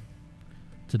than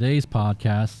today's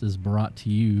podcast is brought to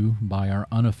you by our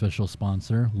unofficial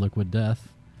sponsor, Liquid Death.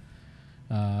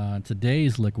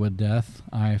 Today's Liquid Death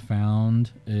I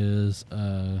found is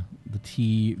the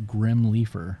tea Grim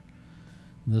Leafer.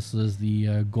 This is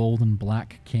the gold and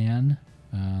black can.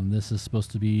 This is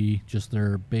supposed to be just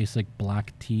their basic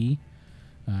black tea.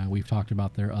 We've talked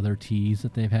about their other teas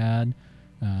that they've had.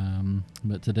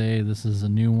 But today this is a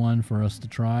new one for us to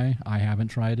try. I haven't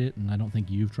tried it, and I don't think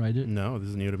you've tried it. No, this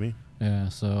is new to me. Yeah,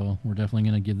 so we're definitely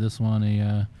going to give this one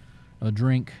a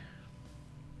drink.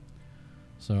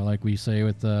 So like we say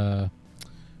with their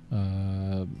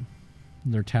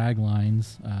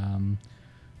taglines,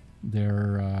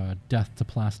 they're death to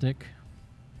plastic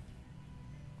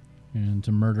and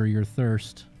to murder your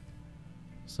thirst.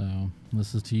 So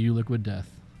this is to you, Liquid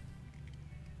Death.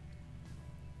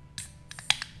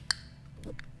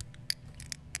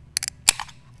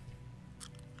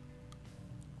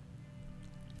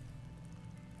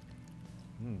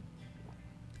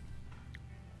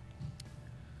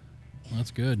 That's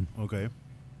good. Okay.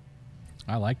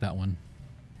 I like that one.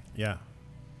 Yeah.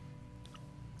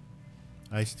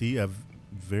 Iced tea, a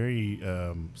very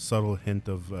subtle hint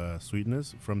of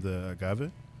sweetness from the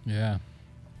agave. Yeah.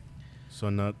 So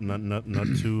not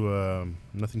too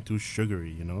nothing too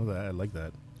sugary. You know, I like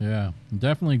that. Yeah,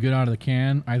 definitely good out of the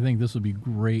can. I think this would be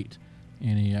great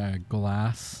in a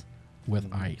glass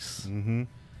with ice. Mm-hmm.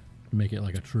 Make it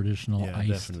like a traditional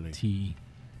iced definitely. tea.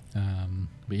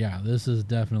 But yeah, this is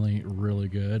definitely really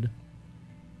good.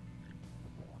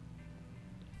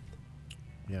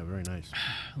 Yeah, very nice.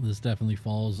 This definitely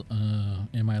falls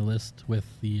in my list with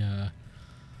the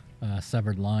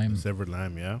severed lime. The severed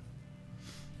lime, yeah.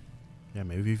 Yeah,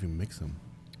 maybe if you mix them.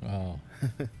 Oh,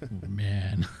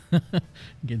 man.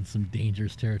 Getting some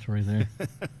dangerous territory there.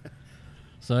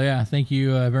 So yeah, thank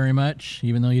you very much,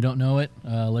 even though you don't know it,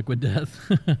 Liquid Death,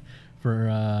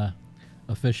 for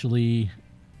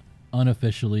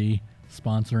unofficially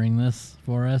sponsoring this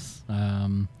for us.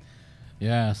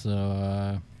 Yeah,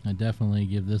 so I definitely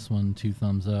give this one 2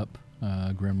 thumbs up,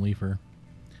 Grim Leafer.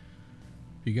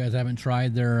 If you guys haven't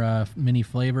tried their mini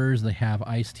flavors, they have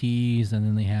iced teas, and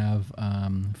then they have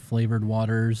flavored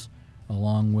waters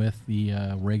along with the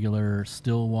regular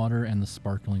still water and the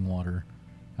sparkling water.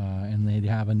 And they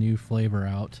have a new flavor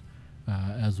out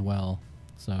as well.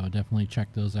 So definitely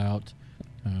check those out.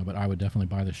 But I would definitely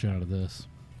buy the shit out of this.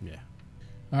 Yeah.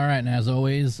 All right, and as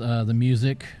always, the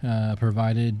music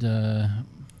provided to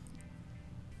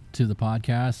the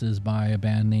podcast is by a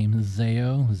band named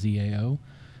Zao, Z-A-O.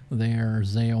 They are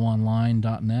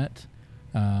zaoonline.net.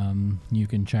 You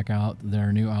can check out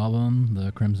their new album,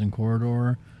 The Crimson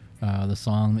Corridor. The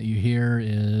song that you hear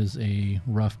is a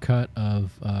rough cut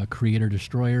of Creator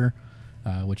Destroyer,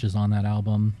 which is on that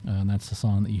album. And that's the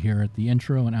song that you hear at the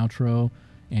intro and outro.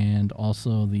 And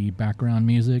also the background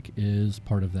music is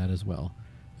part of that as well.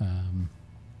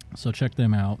 So check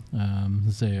them out,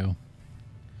 Zao.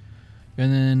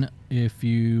 And then if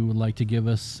you would like to give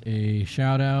us a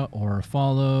shout out or a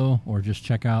follow or just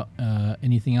check out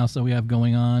anything else that we have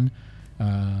going on,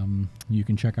 you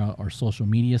can check out our social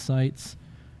media sites.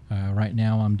 Right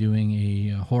now I'm doing a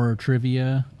horror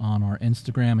trivia on our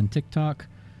Instagram and TikTok.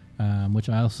 which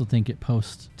I also think it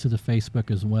posts to the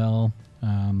Facebook as well.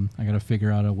 I got to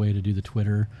figure out a way to do the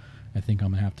Twitter. I think I'm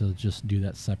going to have to just do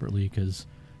that separately because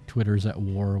Twitter's at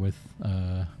war with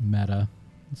Meta,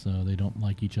 so they don't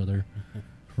like each other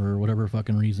for whatever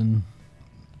fucking reason.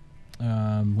 We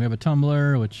have a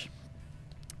Tumblr, which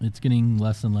it's getting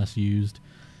less and less used.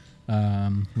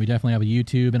 We definitely have a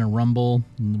YouTube and a Rumble,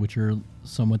 which are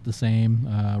somewhat the same.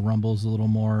 Rumble's a little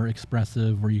more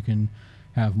expressive, where you can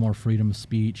have more freedom of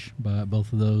speech, but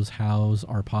both of those house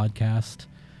our podcast.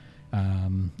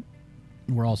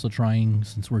 We're also trying,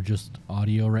 since we're just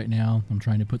audio right now, I'm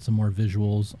trying to put some more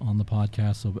visuals on the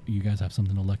podcast so you guys have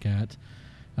something to look at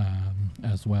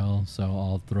as well. So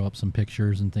I'll throw up some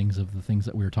pictures and things of the things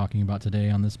that we were talking about today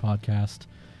on this podcast.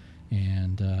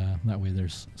 And that way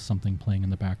there's something playing in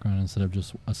the background instead of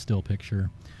just a still picture.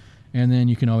 And then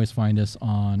you can always find us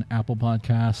on Apple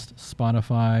Podcast,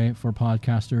 Spotify for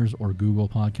podcasters, or Google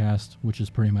Podcast, which is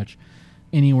pretty much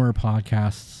anywhere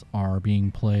podcasts are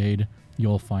being played.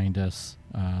 You'll find us,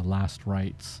 Last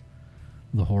Rites,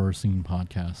 the Horror Scene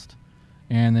Podcast.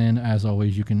 And then, as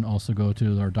always, you can also go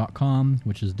to our .com,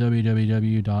 which is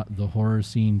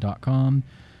www.thehorrorscene.com.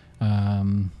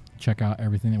 Check out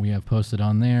everything that we have posted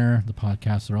on there. The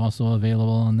podcasts are also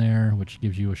available on there, which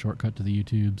gives you a shortcut to the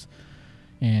YouTubes.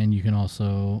 And you can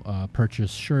also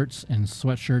purchase shirts and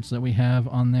sweatshirts that we have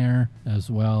on there, as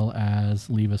well as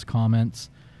leave us comments.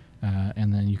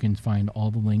 And then you can find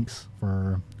all the links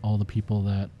for all the people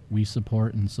that we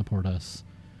support and support us.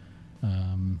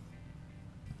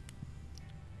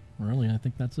 Really, I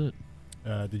think that's it.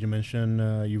 Did you mention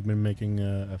you've been making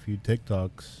a few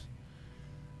TikToks?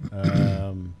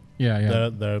 Yeah.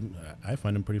 That I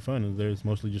find them pretty fun. There's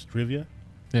mostly just trivia.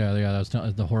 Yeah. That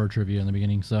was the horror trivia in the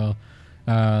beginning. So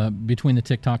between the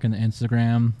TikTok and the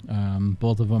Instagram,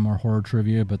 both of them are horror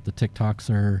trivia, but the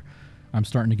TikToks I'm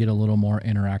starting to get a little more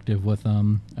interactive with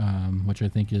them, which I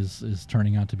think is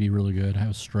turning out to be really good. I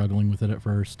was struggling with it at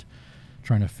first,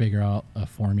 trying to figure out a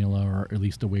formula or at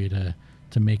least a way to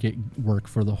make it work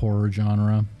for the horror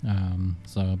genre.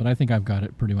 But I think I've got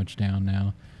it pretty much down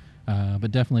now.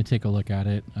 But definitely take a look at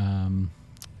it. And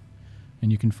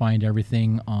you can find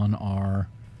everything on our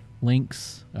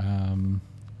links, on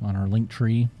our link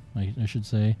tree, I should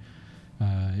say.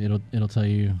 It'll tell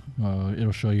you,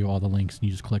 it'll show you all the links, and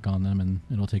you just click on them and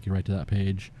it'll take you right to that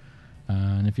page.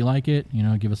 And if you like it,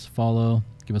 give us a follow,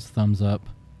 give us a thumbs up,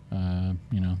 do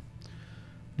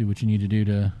what you need to do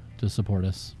to support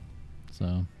us.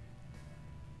 So,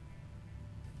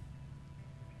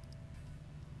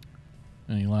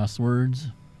 any last words?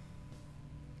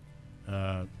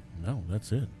 No,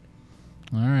 that's it.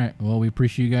 All right. Well, we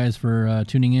appreciate you guys for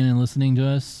tuning in and listening to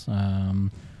us.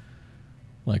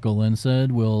 Like Ollin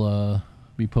said, we'll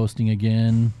be posting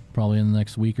again probably in the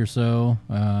next week or so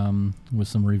with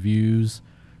some reviews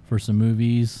for some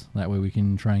movies. That way we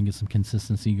can try and get some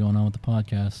consistency going on with the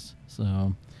podcast.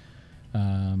 So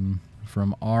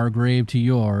from our grave to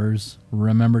yours,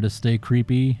 remember to stay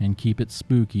creepy and keep it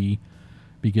spooky,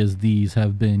 because these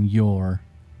have been your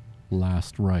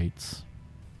last rites.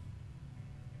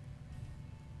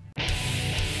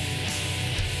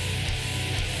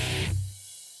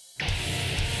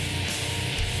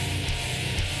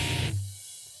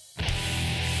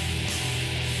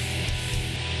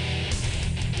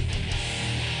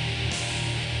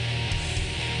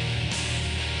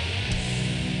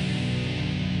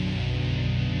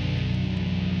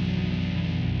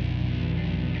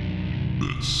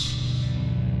 This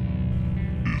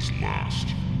is Last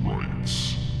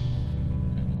Rites.